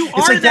guy. You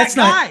are that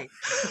guy.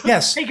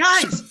 Yes. Hey,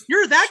 guys,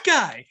 you're that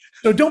guy.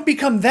 So don't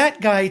become that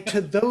guy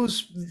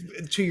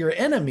to your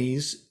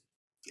enemies.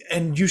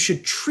 And you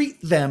should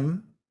treat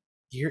them.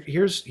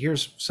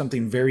 Here's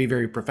something very,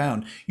 very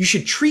profound. You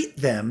should treat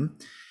them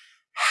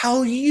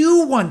how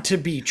you want to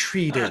be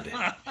treated.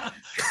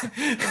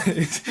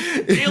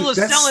 Dale is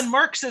selling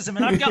Marxism,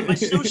 and I've got my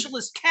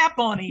socialist cap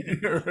on. Even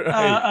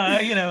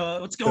right.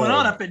 What's going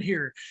on up in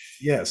here?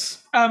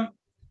 Yes.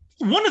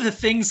 One of the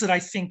things that I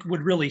think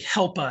would really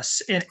help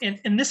us,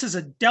 and this is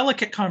a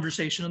delicate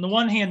conversation. On the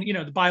one hand,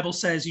 the Bible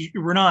says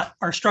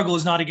our struggle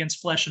is not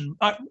against flesh and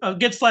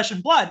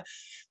blood.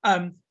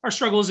 Our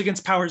struggle is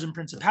against powers and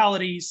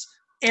principalities.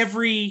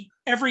 Every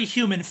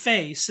human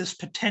face is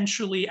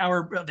potentially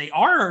they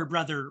are our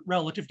brother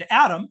relative to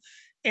Adam,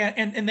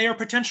 and they are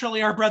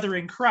potentially our brother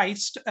in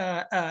Christ.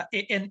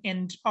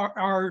 And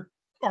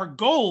our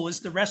goal is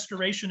the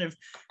restoration of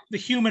the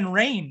human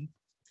reign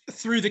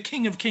through the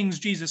King of Kings,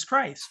 Jesus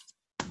Christ.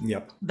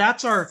 Yep.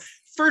 That's our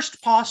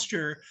first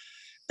posture.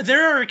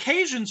 There are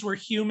occasions where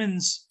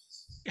humans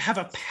have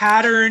a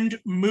patterned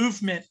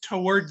movement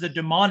toward the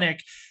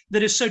demonic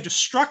that is so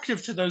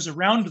destructive to those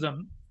around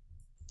them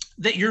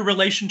that your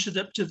relation to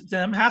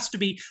them has to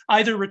be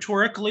either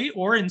rhetorically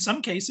or, in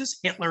some cases,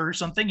 Hitler or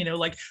something,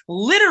 like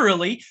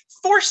literally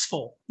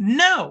forceful.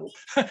 No,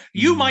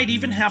 you might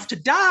even have to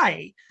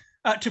die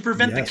to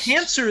prevent the Yes.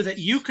 cancer that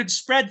you could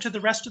spread to the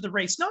rest of the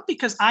race. Not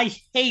because I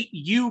hate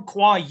you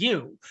qua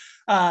you,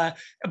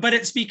 but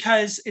it's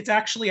because it's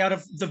actually out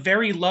of the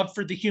very love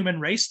for the human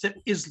race that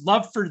is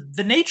love for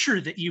the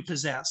nature that you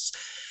possess.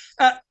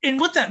 And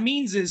what that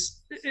means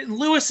is,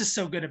 Lewis is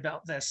so good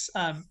about this.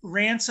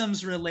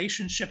 Ransom's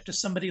relationship to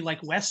somebody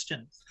like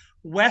Weston.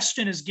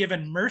 Weston is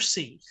given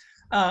mercy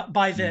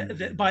by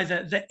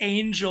the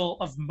angel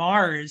of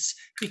Mars,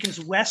 because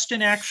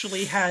Weston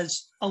actually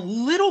has a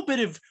little bit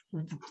of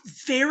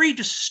very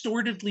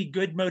distortedly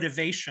good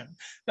motivation.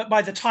 But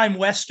by the time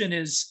Weston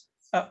is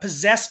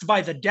possessed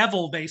by the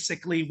devil,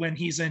 basically, when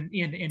he's in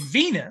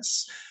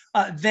Venus,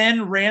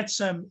 then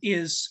Ransom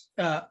is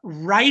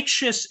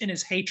righteous in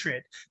his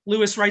hatred.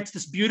 Lewis writes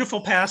this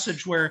beautiful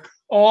passage where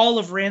all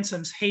of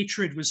Ransom's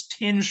hatred was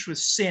tinged with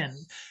sin.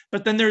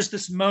 But then there's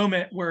this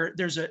moment where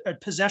there's a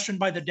possession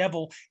by the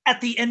devil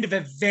at the end of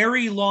a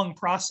very long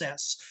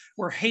process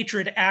where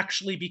hatred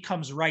actually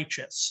becomes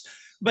righteous.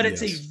 But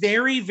it's a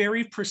very,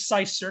 very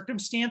precise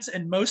circumstance.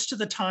 And most of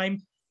the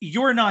time,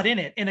 you're not in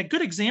it. And a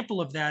good example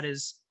of that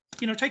is,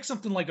 take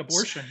something like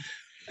abortion.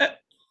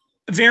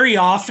 Very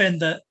often,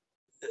 the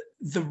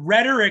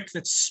rhetoric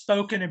that's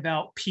spoken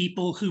about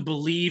people who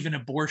believe in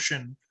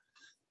abortion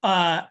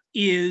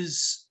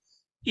is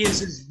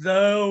as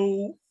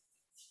though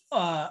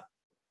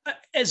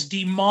as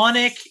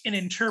demonic an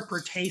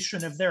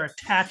interpretation of their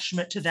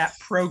attachment to that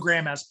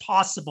program as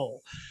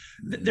possible.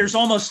 There's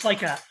almost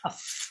like a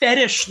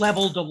fetish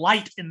level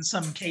delight in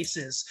some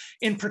cases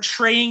in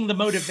portraying the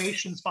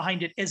motivations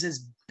behind it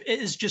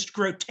as just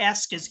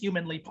grotesque as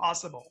humanly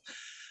possible.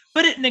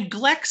 But it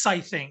neglects, I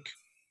think,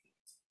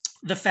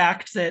 the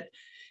fact that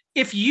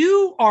if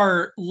you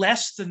are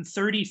less than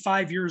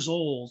 35 years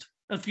old,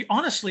 if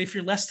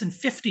you're less than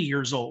 50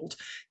 years old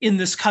in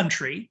this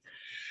country,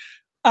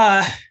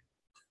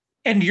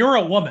 and you're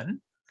a woman,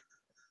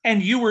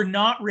 and you were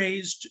not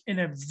raised in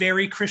a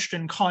very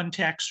Christian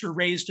context or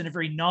raised in a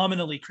very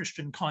nominally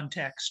Christian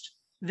context,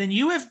 then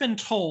you have been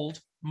told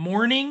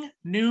morning,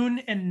 noon,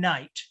 and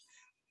night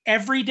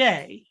every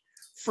day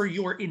for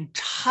your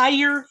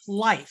entire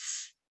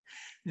life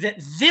that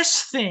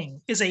this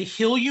thing is a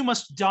hill you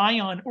must die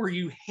on, or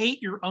you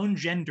hate your own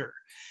gender.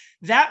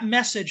 That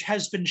message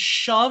has been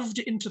shoved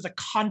into the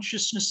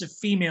consciousness of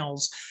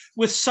females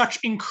with such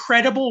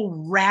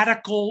incredible,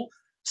 radical,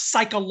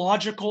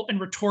 psychological, and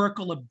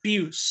rhetorical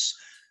abuse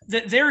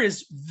that there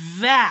is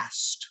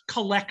vast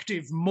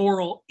collective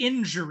moral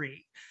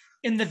injury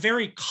in the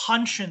very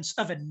conscience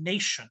of a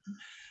nation.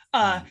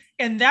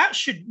 And that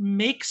should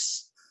make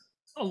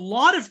a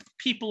lot of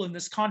people in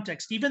this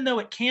context, even though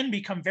it can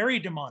become very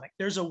demonic,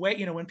 there's a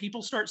way, when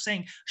people start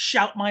saying,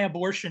 shout my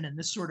abortion and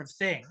this sort of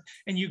thing,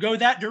 and you go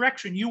that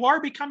direction, you are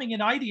becoming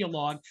an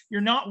ideologue.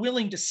 You're not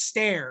willing to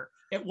stare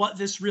at what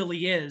this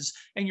really is.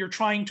 And you're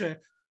trying to,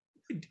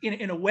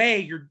 in a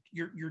way,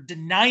 you're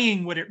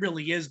denying what it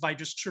really is by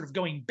just sort of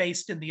going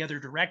based in the other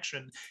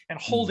direction and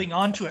holding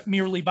on to it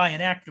merely by an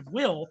act of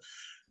will.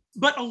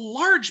 But a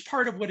large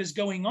part of what is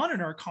going on in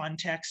our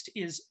context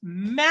is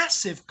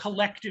massive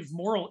collective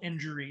moral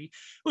injury,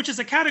 which is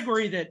a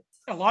category that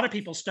a lot of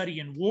people study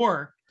in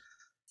war.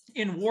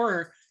 In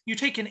war, you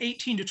take an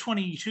 18 to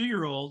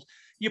 22-year-old,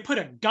 you put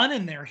a gun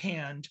in their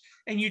hand,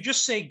 and you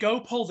just say, go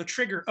pull the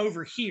trigger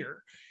over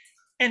here.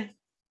 And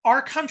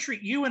our country,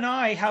 you and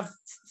I have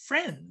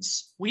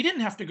friends. We didn't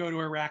have to go to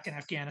Iraq and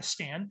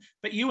Afghanistan,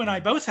 but you and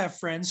I both have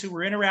friends who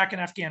were in Iraq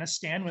and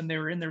Afghanistan when they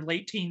were in their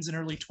late teens and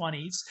early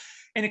 20s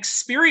and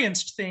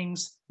experienced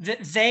things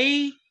that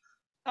they,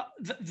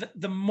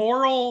 the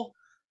moral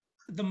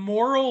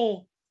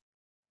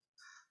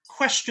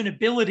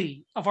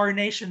questionability of our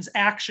nation's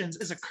actions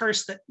is a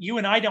curse that you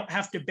and I don't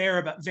have to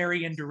bear, but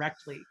very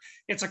indirectly.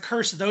 It's a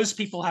curse those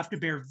people have to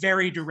bear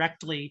very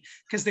directly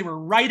because they were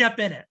right up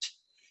in it.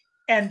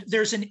 And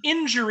there's an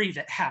injury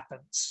that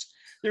happens.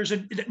 There's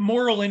a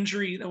moral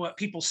injury. What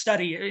people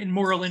study in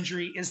moral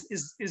injury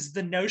is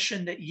the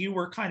notion that you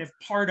were kind of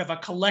part of a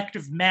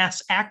collective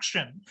mass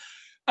action.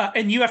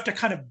 And you have to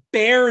kind of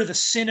bear the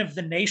sin of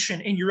the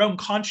nation in your own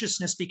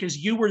consciousness because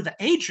you were the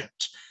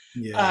agent.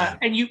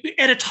 And you,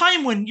 at a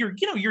time when you're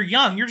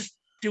young, you're just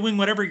doing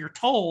whatever you're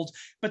told.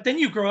 But then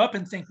you grow up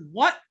and think,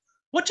 what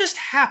just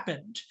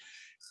happened?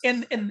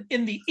 And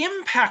the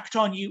impact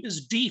on you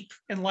is deep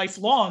and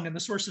lifelong and the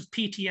source of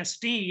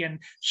PTSD, and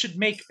should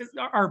make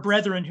our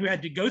brethren who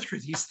had to go through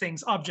these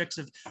things objects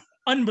of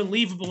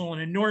unbelievable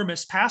and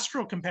enormous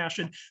pastoral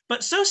compassion.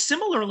 But so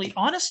similarly,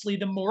 honestly,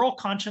 the moral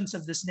conscience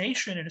of this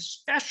nation, and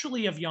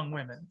especially of young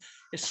women,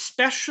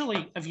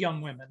 especially of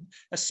young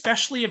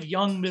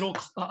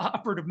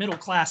upper to middle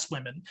class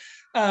women,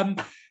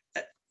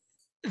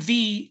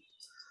 the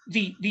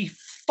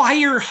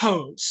fire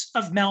hose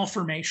of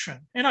malformation,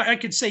 and I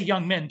could say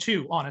young men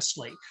too,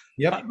 honestly.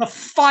 The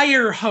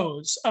fire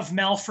hose of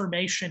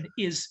malformation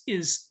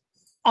is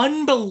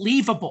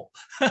unbelievable.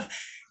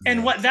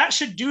 And what that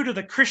should do to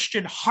the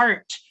Christian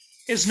heart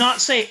is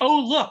not say, oh,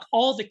 look,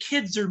 all the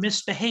kids are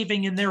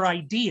misbehaving in their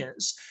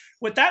ideas,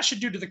 what that should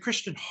do to the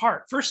Christian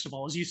heart, first of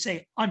all, is you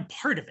say, I'm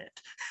part of it.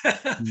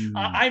 Mm,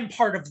 I'm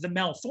part of the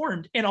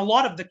malformed. And a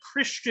lot of the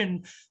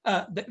Christian,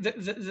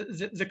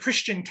 the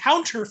Christian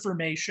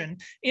counterformation,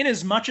 in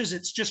as much as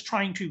it's just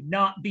trying to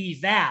not be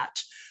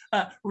that,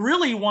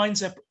 really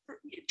winds up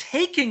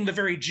taking the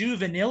very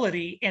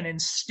juvenility and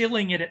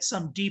instilling it at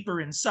some deeper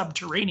and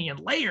subterranean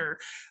layer,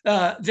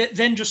 that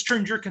then just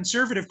turns your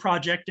conservative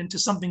project into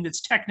something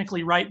that's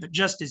technically right but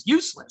just as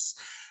useless.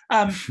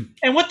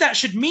 And what that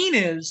should mean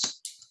is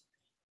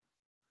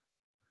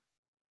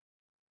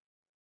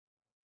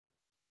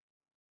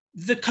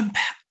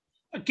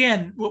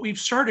again, what we've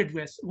started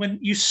with, when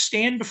you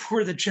stand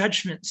before the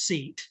judgment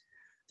seat,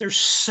 there's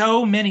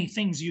so many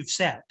things you've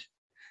said.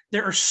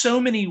 There are so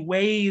many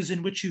ways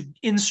in which you've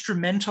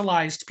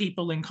instrumentalized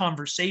people in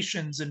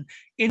conversations and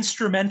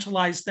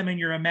instrumentalized them in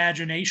your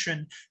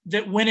imagination,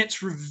 that when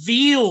it's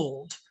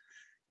revealed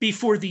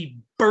before the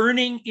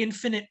burning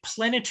infinite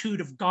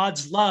plenitude of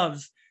God's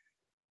love,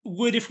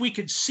 would, if we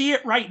could see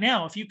it right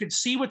now, if you could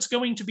see what's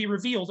going to be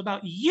revealed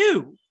about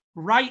you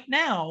right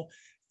now,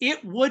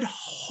 it would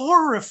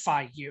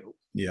horrify you.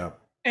 yeah.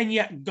 And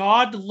yet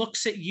God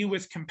looks at you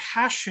with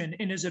compassion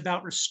and is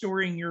about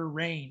restoring your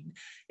reign.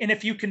 And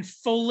if you can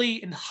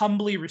fully and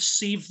humbly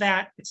receive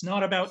that, it's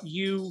not about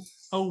you.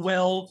 Oh,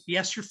 well,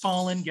 yes, you're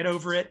fallen, get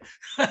over it.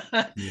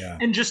 Yeah.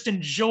 And just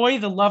enjoy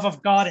the love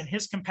of God and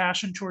his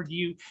compassion toward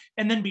you,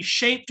 and then be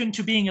shaped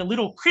into being a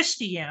little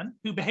Christian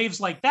who behaves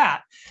like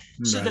that,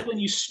 so Right. that when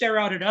you stare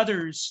out at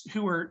others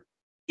who are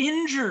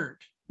injured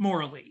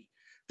morally,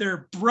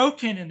 they're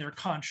broken in their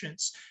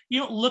conscience, you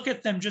don't look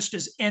at them just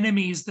as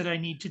enemies that I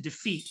need to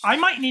defeat. I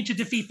might need to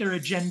defeat their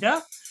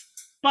agenda,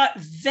 but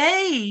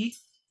they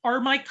are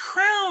my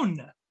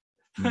crown.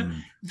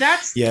 Mm.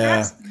 that's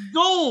Yeah. the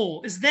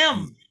goal, is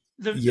them,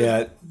 the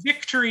Yeah.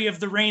 victory of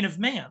the reign of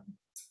man.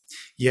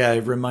 Yeah.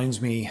 It reminds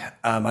me,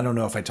 I don't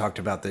know if I talked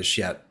about this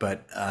yet,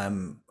 but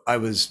I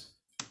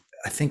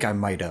think I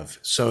might have.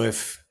 So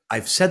if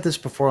I've said this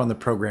before on the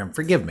program,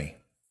 forgive me,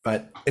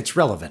 but it's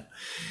relevant.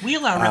 We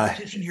allow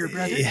repetition here,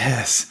 brother.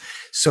 Yes.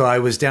 So I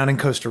was down in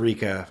Costa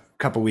Rica a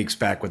couple weeks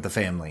back with the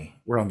family.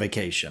 We're on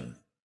vacation.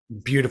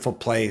 Beautiful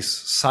place,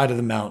 side of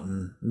the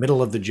mountain,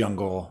 middle of the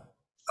jungle,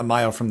 a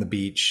mile from the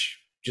beach,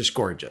 just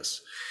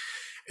gorgeous.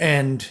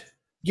 And,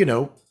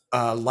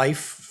 life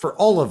for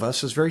all of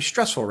us is very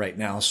stressful right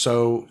now.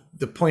 So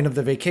the point of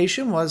the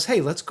vacation was,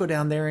 hey, let's go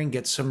down there and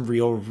get some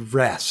real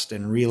rest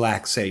and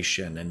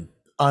relaxation and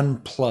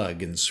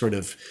unplug and sort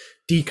of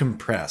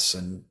decompress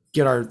and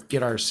get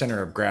our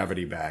center of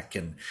gravity back.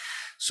 And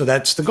so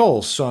that's the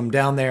goal. So I'm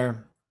down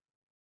there,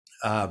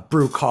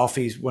 brew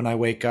coffee when I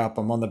wake up.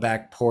 I'm on the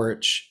back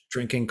porch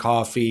drinking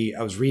coffee.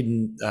 I was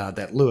reading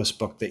that Lewis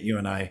book that you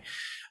and I,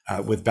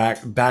 with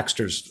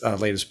Baxter's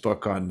latest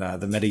book on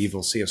the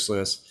medieval C.S.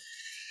 Lewis.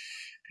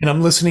 And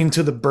I'm listening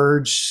to the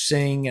birds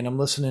sing, and I'm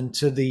listening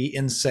to the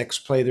insects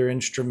play their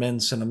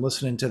instruments, and I'm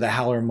listening to the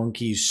howler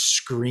monkeys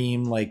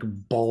scream like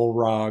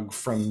Balrog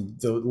from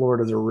the Lord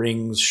of the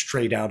Rings,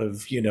 straight out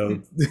of,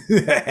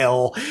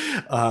 hell.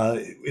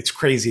 It's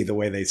crazy the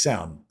way they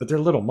sound, but they're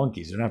little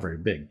monkeys. They're not very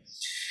big.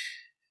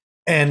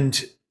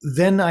 And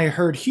then I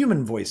heard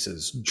human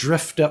voices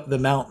drift up the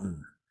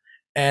mountain,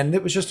 and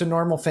it was just a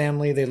normal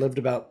family. They lived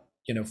about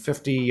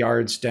 50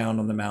 yards down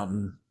on the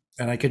mountain,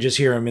 and I could just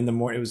hear them in the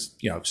morning. It was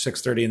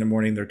 6:30 in the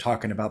morning. They're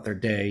talking about their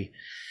day,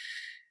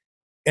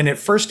 and at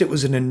first it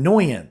was an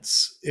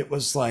annoyance. It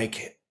was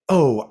like,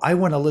 oh, I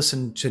want to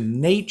listen to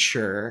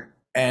nature,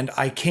 and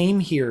I came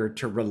here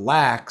to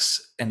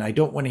relax, and I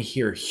don't want to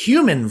hear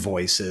human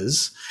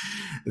voices.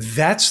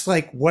 That's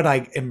like what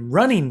I am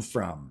running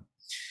from.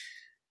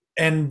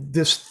 And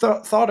this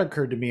thought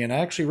occurred to me, and I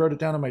actually wrote it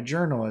down in my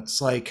journal.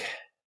 It's like,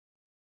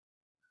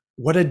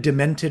 what a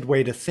demented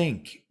way to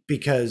think,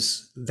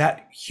 because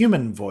that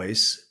human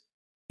voice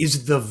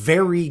is the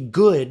very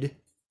good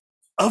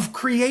of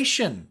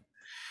creation.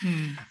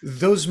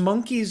 Those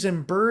monkeys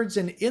and birds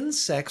and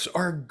insects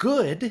are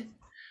good,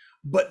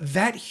 but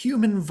that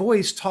human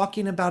voice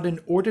talking about an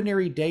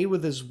ordinary day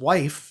with his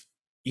wife,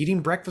 eating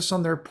breakfast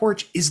on their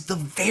porch, is the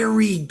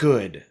very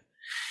good.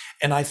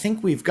 And I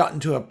think we've gotten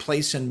to a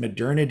place in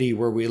modernity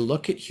where we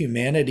look at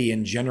humanity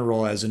in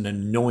general as an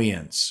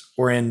annoyance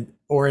or an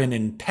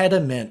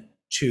impediment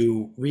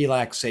to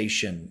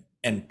relaxation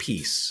and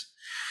peace.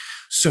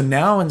 So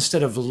now,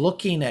 instead of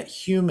looking at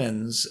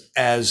humans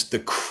as the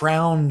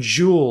crown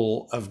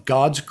jewel of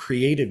God's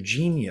creative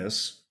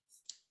genius,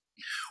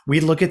 we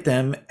look at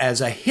them as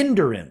a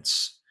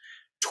hindrance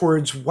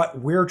towards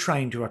what we're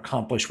trying to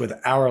accomplish with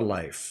our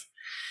life.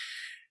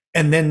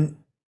 And then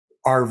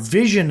our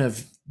vision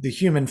of the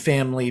human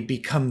family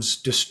becomes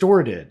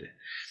distorted.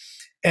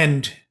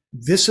 And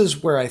this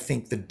is where I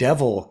think the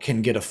devil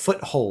can get a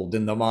foothold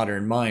in the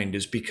modern mind,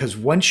 is because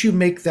once you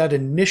make that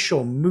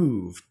initial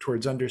move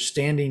towards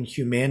understanding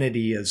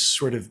humanity as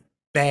sort of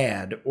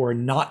bad or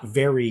not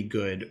very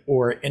good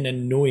or an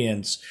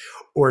annoyance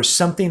or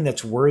something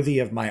that's worthy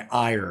of my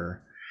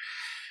ire,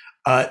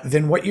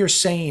 then what you're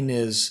saying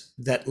is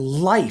that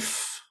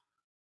life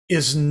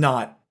is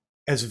not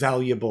as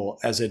valuable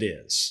as it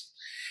is.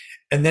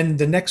 And then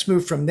the next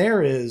move from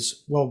there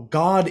is, well,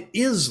 God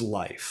is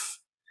life.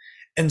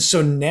 And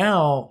so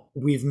now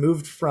we've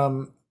moved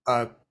from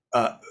a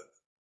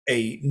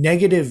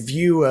negative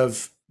view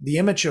of the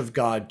image of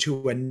God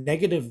to a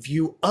negative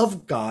view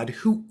of God,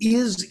 who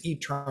is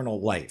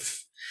eternal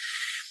life.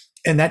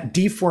 And that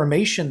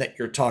deformation that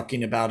you're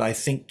talking about, I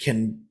think,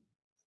 can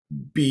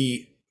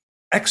be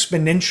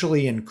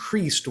exponentially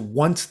increased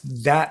once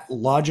that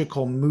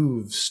logical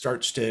move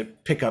starts to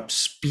pick up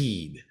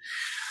speed.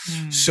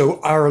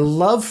 So our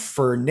love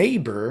for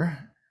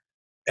neighbor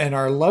and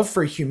our love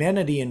for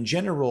humanity in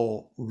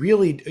general,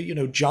 really,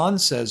 John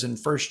says in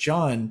First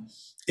John,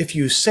 if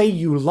you say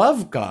you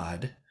love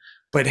God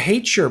but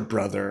hate your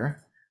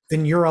brother,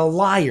 then you're a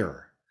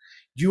liar.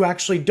 You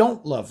actually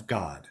don't love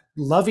God.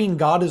 Loving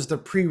God is the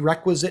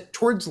prerequisite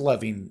towards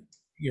loving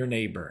your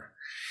neighbor.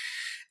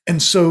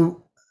 And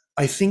so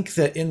I think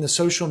that in the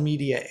social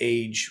media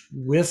age,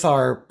 with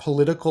our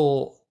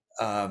political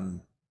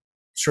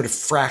sort of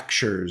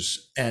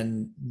fractures,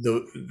 and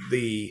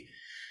the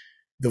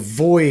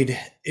void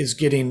is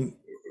getting,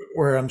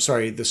 or I'm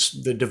sorry,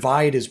 the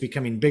divide is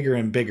becoming bigger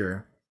and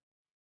bigger.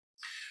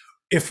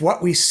 If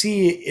what we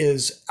see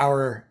is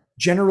our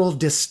general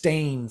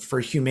disdain for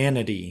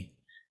humanity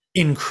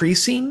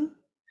increasing,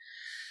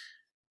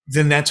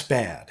 then that's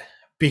bad,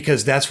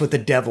 because that's what the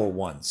devil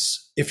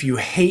wants. If you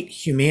hate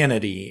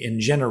humanity in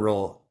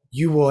general,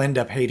 you will end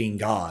up hating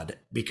God,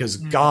 because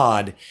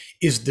God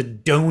is the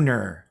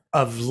donor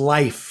of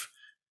life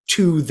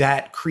to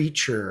that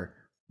creature,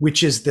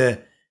 which is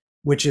the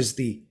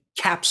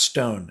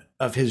capstone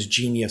of his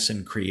genius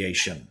in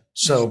creation.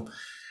 So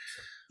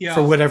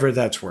for whatever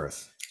that's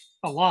worth.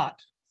 A lot.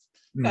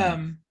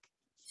 I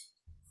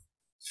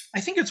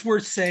think it's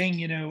worth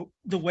saying,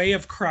 the way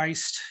of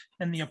Christ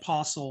and the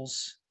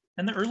apostles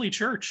and the early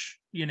church,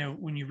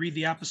 when you read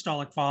the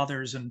apostolic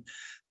fathers and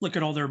look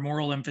at all their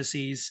moral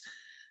emphases,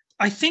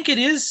 I think it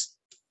is,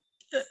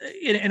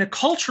 in a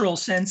cultural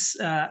sense,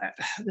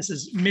 this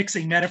is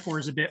mixing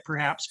metaphors a bit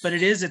perhaps, but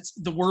it's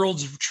the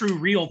world's true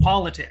real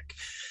politic.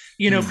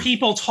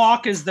 People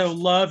talk as though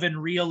love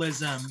and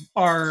realism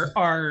are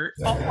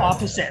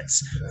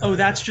opposites. Oh,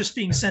 that's just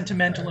being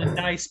sentimental and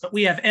nice, but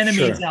we have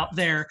enemies out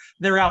there.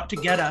 They're out to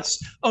get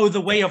us. Oh, the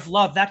way of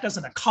love, that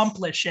doesn't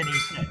accomplish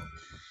anything.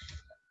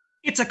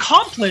 It's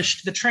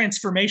accomplished the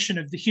transformation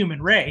of the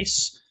human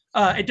race.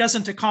 It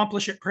doesn't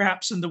accomplish it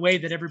perhaps in the way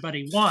that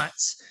everybody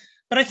wants.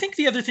 But I think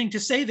the other thing to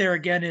say there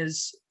again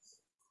is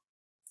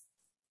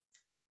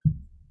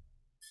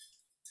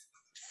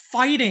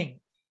fighting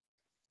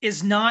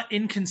is not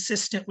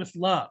inconsistent with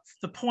love.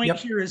 The point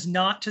here is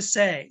not to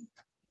say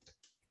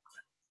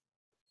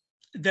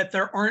that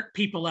there aren't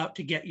people out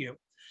to get you.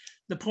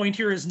 The point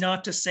here is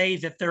not to say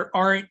that there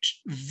aren't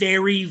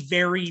very,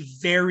 very,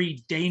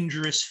 very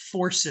dangerous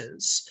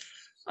forces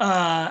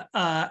that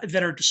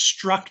are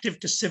destructive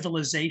to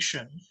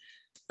civilization,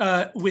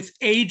 with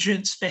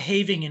agents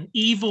behaving in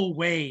evil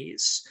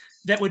ways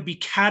that would be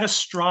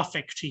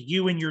catastrophic to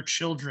you and your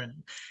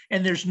children.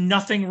 And there's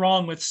nothing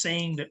wrong with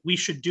saying that we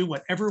should do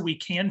whatever we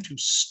can to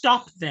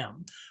stop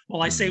them.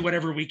 Well, I say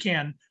whatever we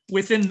can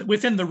within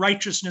the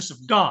righteousness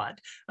of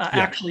God.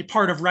 Actually,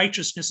 part of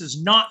righteousness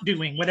is not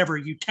doing whatever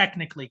you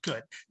technically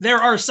could. There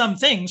are some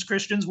things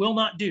Christians will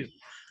not do.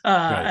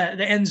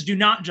 The ends do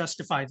not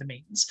justify the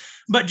means,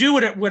 but do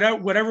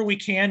whatever we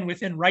can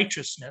within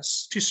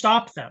righteousness to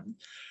stop them.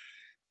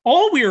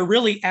 All we are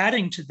really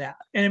adding to that,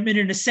 and I mean,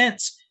 in a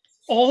sense,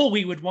 all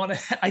we would want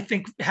to, I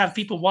think, have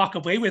people walk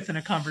away with in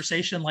a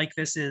conversation like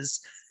this is,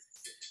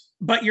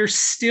 but you're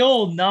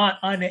still not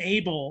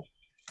unable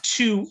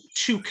to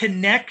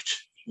connect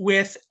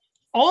with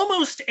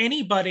almost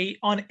anybody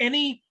on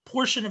any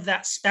portion of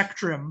that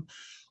spectrum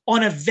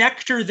on a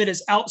vector that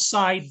is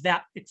outside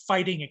that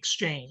fighting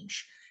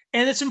exchange.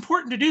 And it's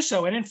important to do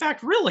so. And in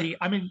fact, really,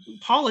 I mean,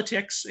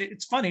 politics,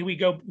 it's funny, we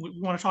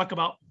want to talk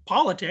about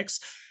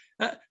politics.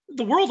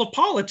 The world of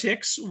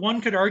politics,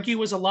 one could argue,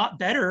 was a lot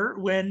better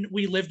when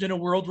we lived in a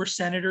world where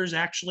senators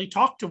actually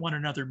talked to one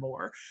another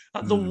more.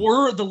 The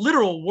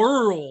literal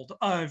world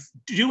of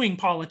doing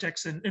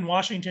politics in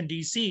Washington,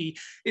 D.C.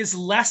 is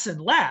less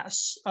and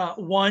less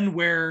one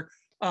where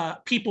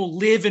people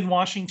live in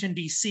Washington,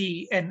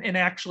 D.C. and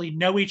actually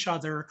know each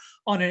other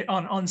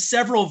on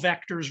several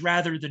vectors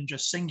rather than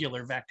just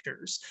singular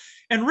vectors.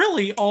 And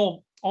really,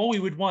 all we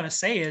would want to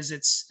say is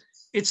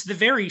it's the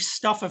very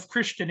stuff of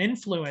Christian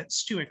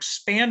influence to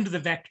expand the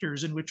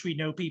vectors in which we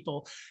know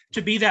people,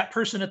 to be that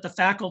person at the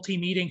faculty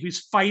meeting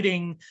who's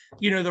fighting,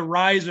 the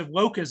rise of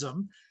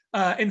wokeism,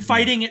 and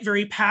fighting it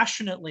very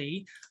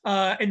passionately,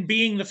 and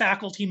being the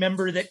faculty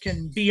member that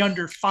can be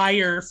under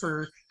fire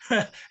for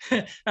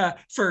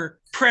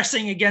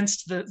pressing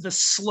against the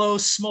slow,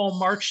 small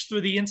march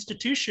through the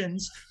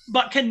institutions,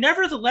 but can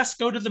nevertheless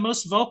go to the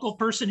most vocal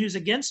person who's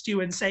against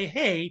you and say,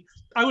 hey,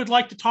 I would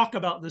like to talk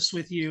about this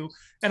with you,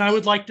 and I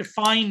would like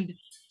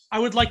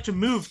to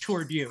move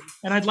toward you,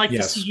 and I'd like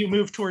to see you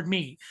move toward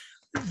me.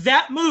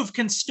 That move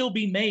can still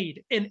be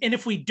made. And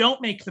if we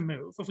don't make the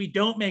move, if we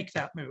don't make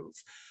that move,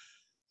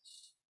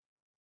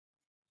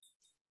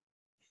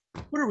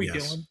 what are we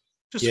doing?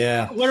 Just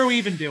Yeah. what are we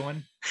even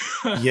doing?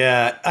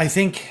 Yeah. I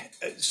think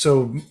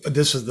so.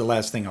 This is the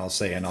last thing I'll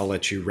say, and I'll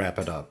let you wrap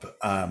it up.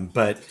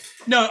 But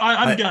No,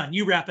 I'm I, done.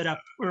 You wrap it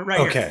up right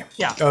here. okay.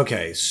 Yeah.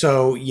 Okay.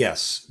 So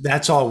yes,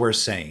 that's all we're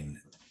saying.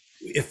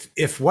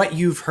 If what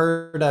you've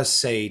heard us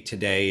say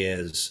today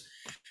is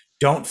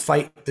don't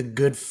fight the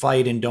good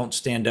fight and don't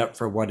stand up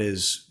for what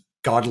is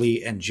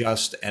godly and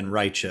just and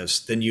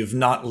righteous, then you've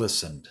not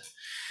listened.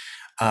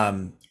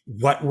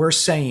 What we're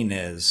saying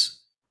is,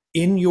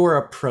 in your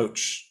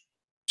approach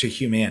to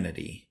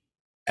humanity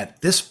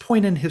at this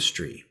point in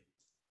history,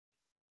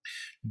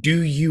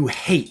 do you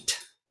hate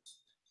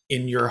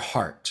in your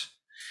heart?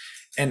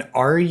 And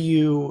are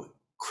you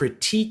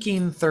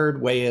critiquing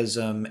third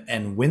wayism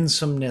and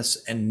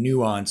winsomeness and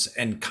nuance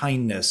and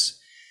kindness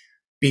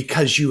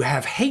because you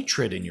have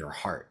hatred in your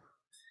heart?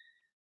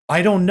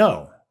 I don't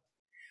know.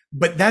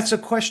 But that's a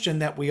question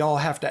that we all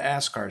have to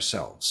ask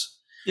ourselves.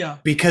 Yeah.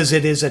 Because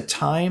it is a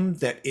time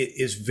that it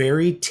is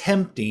very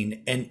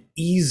tempting and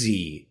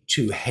easy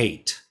to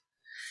hate.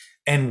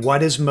 And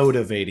what is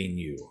motivating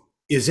you?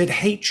 Is it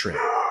hatred?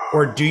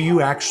 Or do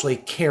you actually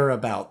care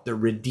about the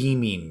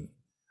redeeming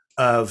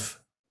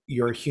of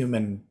your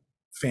human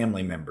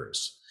family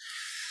members?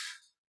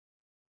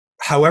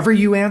 However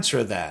you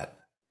answer that,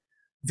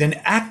 then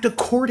act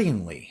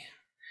accordingly.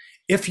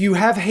 If you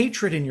have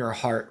hatred in your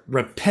heart,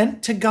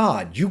 repent to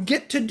God. You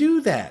get to do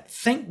that.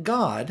 Thank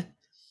God,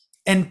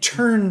 and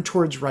turn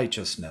towards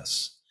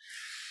righteousness.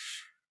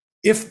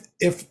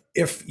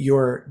 If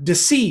you're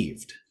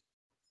deceived,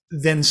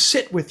 then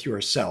sit with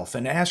yourself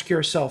and ask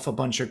yourself a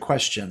bunch of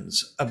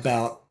questions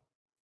about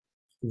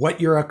what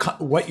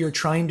you're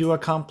trying to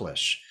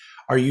accomplish.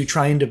 Are you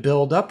trying to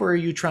build up, or are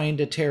you trying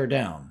to tear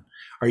down?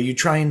 Are you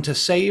trying to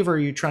save, or are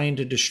you trying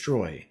to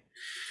destroy?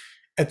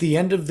 At the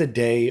end of the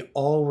day,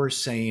 all we're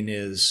saying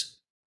is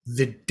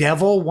the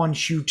devil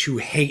wants you to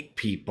hate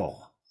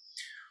people.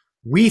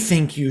 We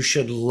think you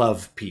should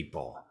love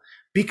people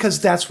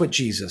because that's what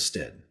Jesus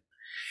did.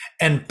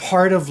 And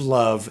part of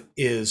love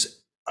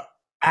is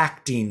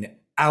acting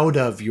out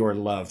of your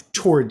love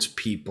towards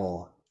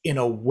people in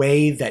a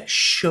way that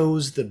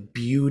shows the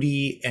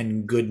beauty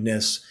and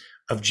goodness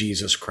of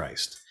Jesus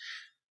Christ.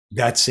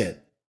 That's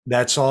it.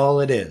 That's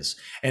all it is.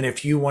 And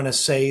if you want to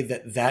say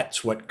that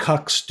that's what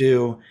cucks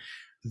do,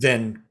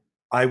 then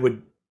I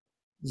would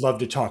love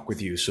to talk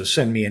with you. So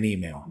send me an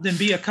email. Then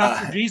be a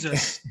cuck for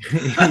Jesus.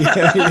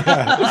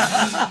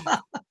 Yeah.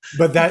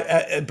 But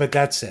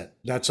that's it.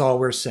 That's all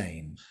we're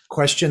saying.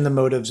 Question the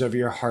motives of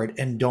your heart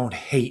and don't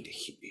hate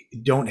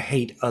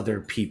other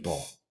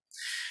people.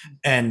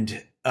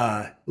 And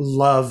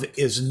love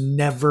is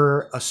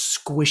never a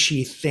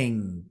squishy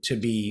thing to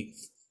be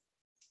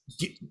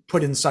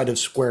put inside of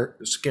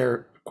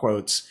scare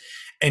quotes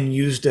and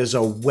used as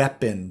a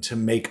weapon to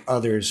make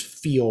others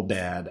feel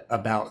bad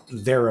about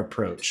their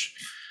approach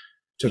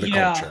to the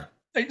culture.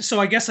 So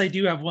I guess I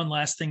do have one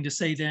last thing to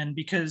say then,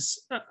 because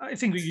I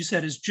think what you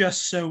said is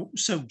just so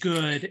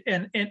good,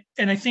 and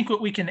I think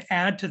what we can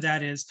add to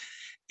that is,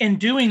 in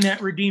doing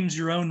that redeems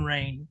your own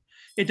reign.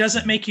 It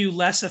doesn't make you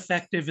less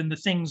effective in the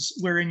things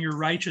wherein you're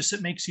righteous.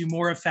 It makes you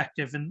more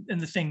effective in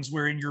the things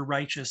wherein you're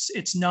righteous.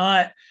 It's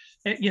not,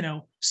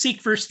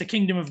 seek first the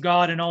kingdom of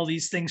God and all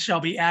these things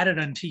shall be added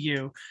unto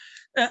you.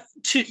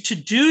 To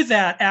do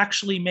that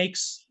actually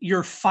makes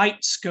your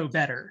fights go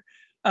better.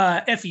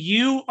 If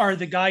you are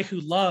the guy who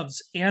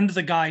loves and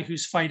the guy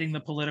who's fighting the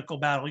political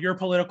battle, your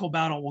political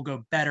battle will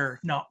go better,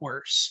 not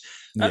worse,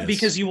 Yes.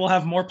 because you will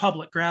have more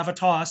public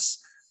gravitas.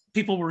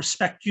 People will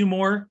respect you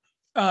more.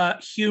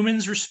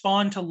 Humans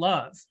respond to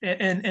love,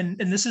 and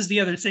this is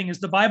the other thing: is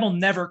the Bible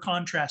never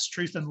contrasts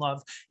truth and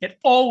love. It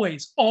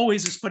always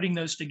is putting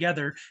those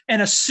together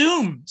and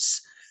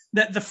assumes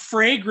that the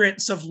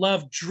fragrance of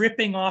love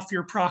dripping off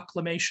your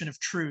proclamation of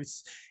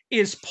truth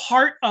is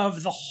part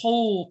of the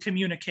whole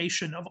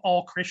communication of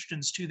all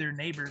Christians to their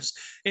neighbors.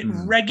 It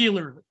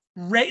regularly,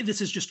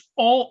 this is just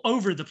all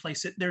over the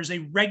place. There's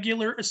a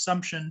regular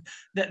assumption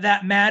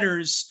that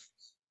matters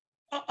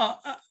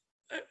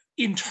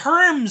in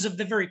terms of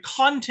the very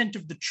content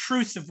of the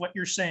truth of what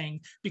you're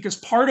saying, because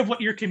part of what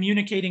you're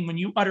communicating when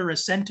you utter a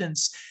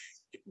sentence,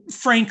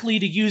 frankly,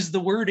 to use the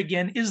word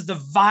again, is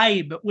the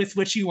vibe with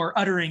which you are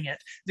uttering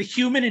it. The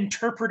human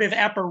interpretive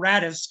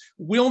apparatus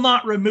will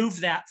not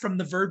remove that from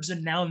the verbs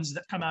and nouns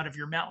that come out of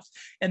your mouth.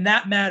 And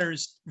that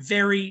matters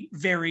very,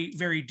 very,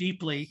 very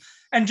deeply.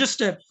 And just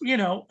to,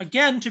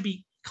 again, to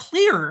be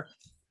clear,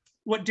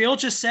 what Dale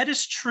just said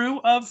is true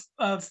of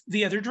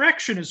the other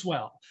direction as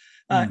well.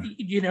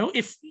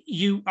 If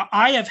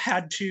I have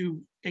had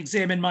to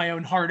examine my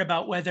own heart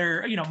about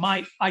whether,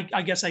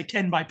 I guess I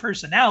tend by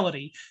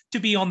personality to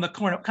be on the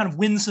kind of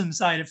winsome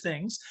side of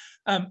things.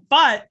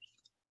 But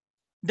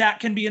that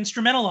can be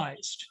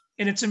instrumentalized.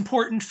 And it's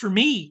important for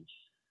me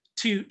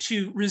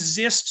to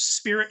resist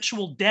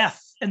spiritual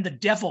death and the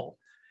devil,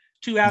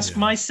 to ask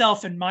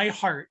myself and my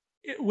heart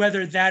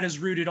whether that is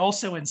rooted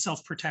also in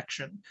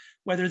self-protection,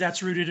 whether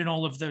that's rooted in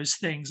all of those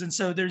things. And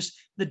so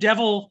the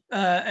devil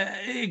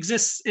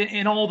exists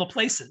in all the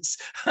places.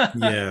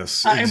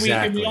 Yes, exactly.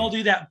 and we all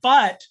do that.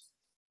 But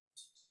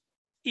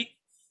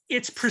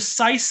it's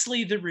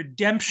precisely the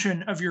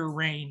redemption of your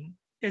reign.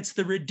 It's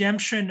the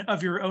redemption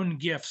of your own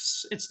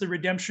gifts. It's the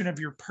redemption of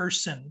your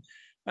person,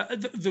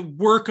 the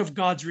work of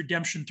God's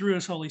redemption through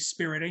his Holy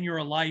Spirit in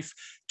your life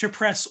to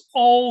press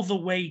all the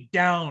way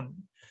down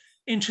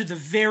into the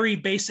very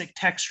basic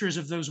textures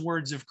of those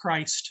words of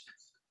Christ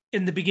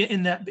in the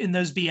begin in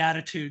those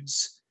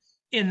Beatitudes,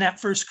 in that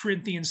First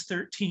Corinthians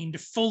 13, to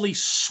fully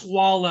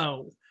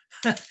swallow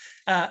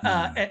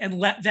and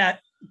let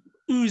that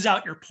ooze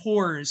out your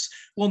pores.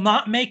 Will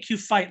not make you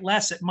fight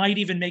less. It might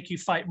even make you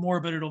fight more,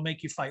 but it'll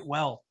make you fight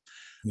well.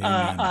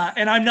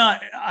 And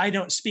I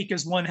don't speak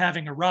as one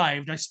having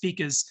arrived. I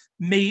speak as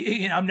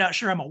me. I'm not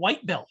sure I'm a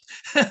white belt,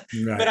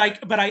 Right.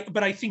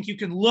 but I think you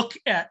can look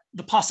at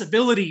the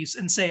possibilities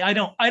and say, I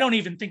don't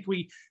even think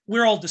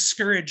we're all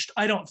discouraged.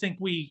 I don't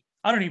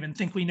even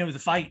think we know the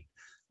fight.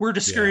 We're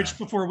discouraged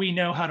Yeah. before we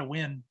know how to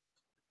win.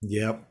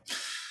 Yep.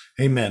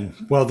 Amen.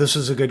 Well, this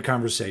is a good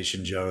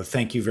conversation, Joe.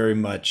 Thank you very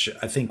much.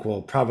 I think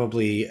we'll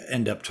probably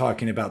end up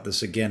talking about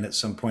this again at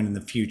some point in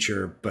the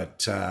future,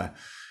 but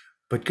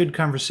good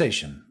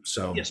conversation.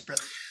 So, Yes,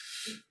 brother.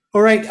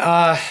 all right.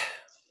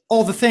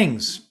 All the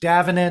things,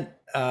 Davenant,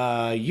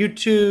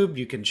 YouTube.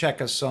 You can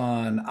check us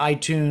on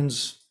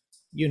iTunes.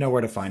 You know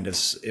where to find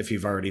us if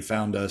you've already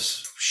found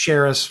us.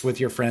 Share us with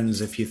your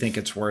friends if you think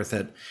it's worth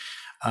it.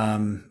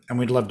 And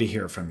we'd love to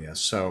hear from you.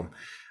 So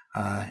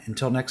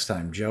until next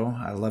time, Joe,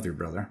 I love you,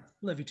 brother.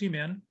 Love you too,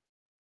 man.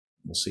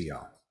 We'll see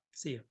y'all.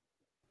 See you.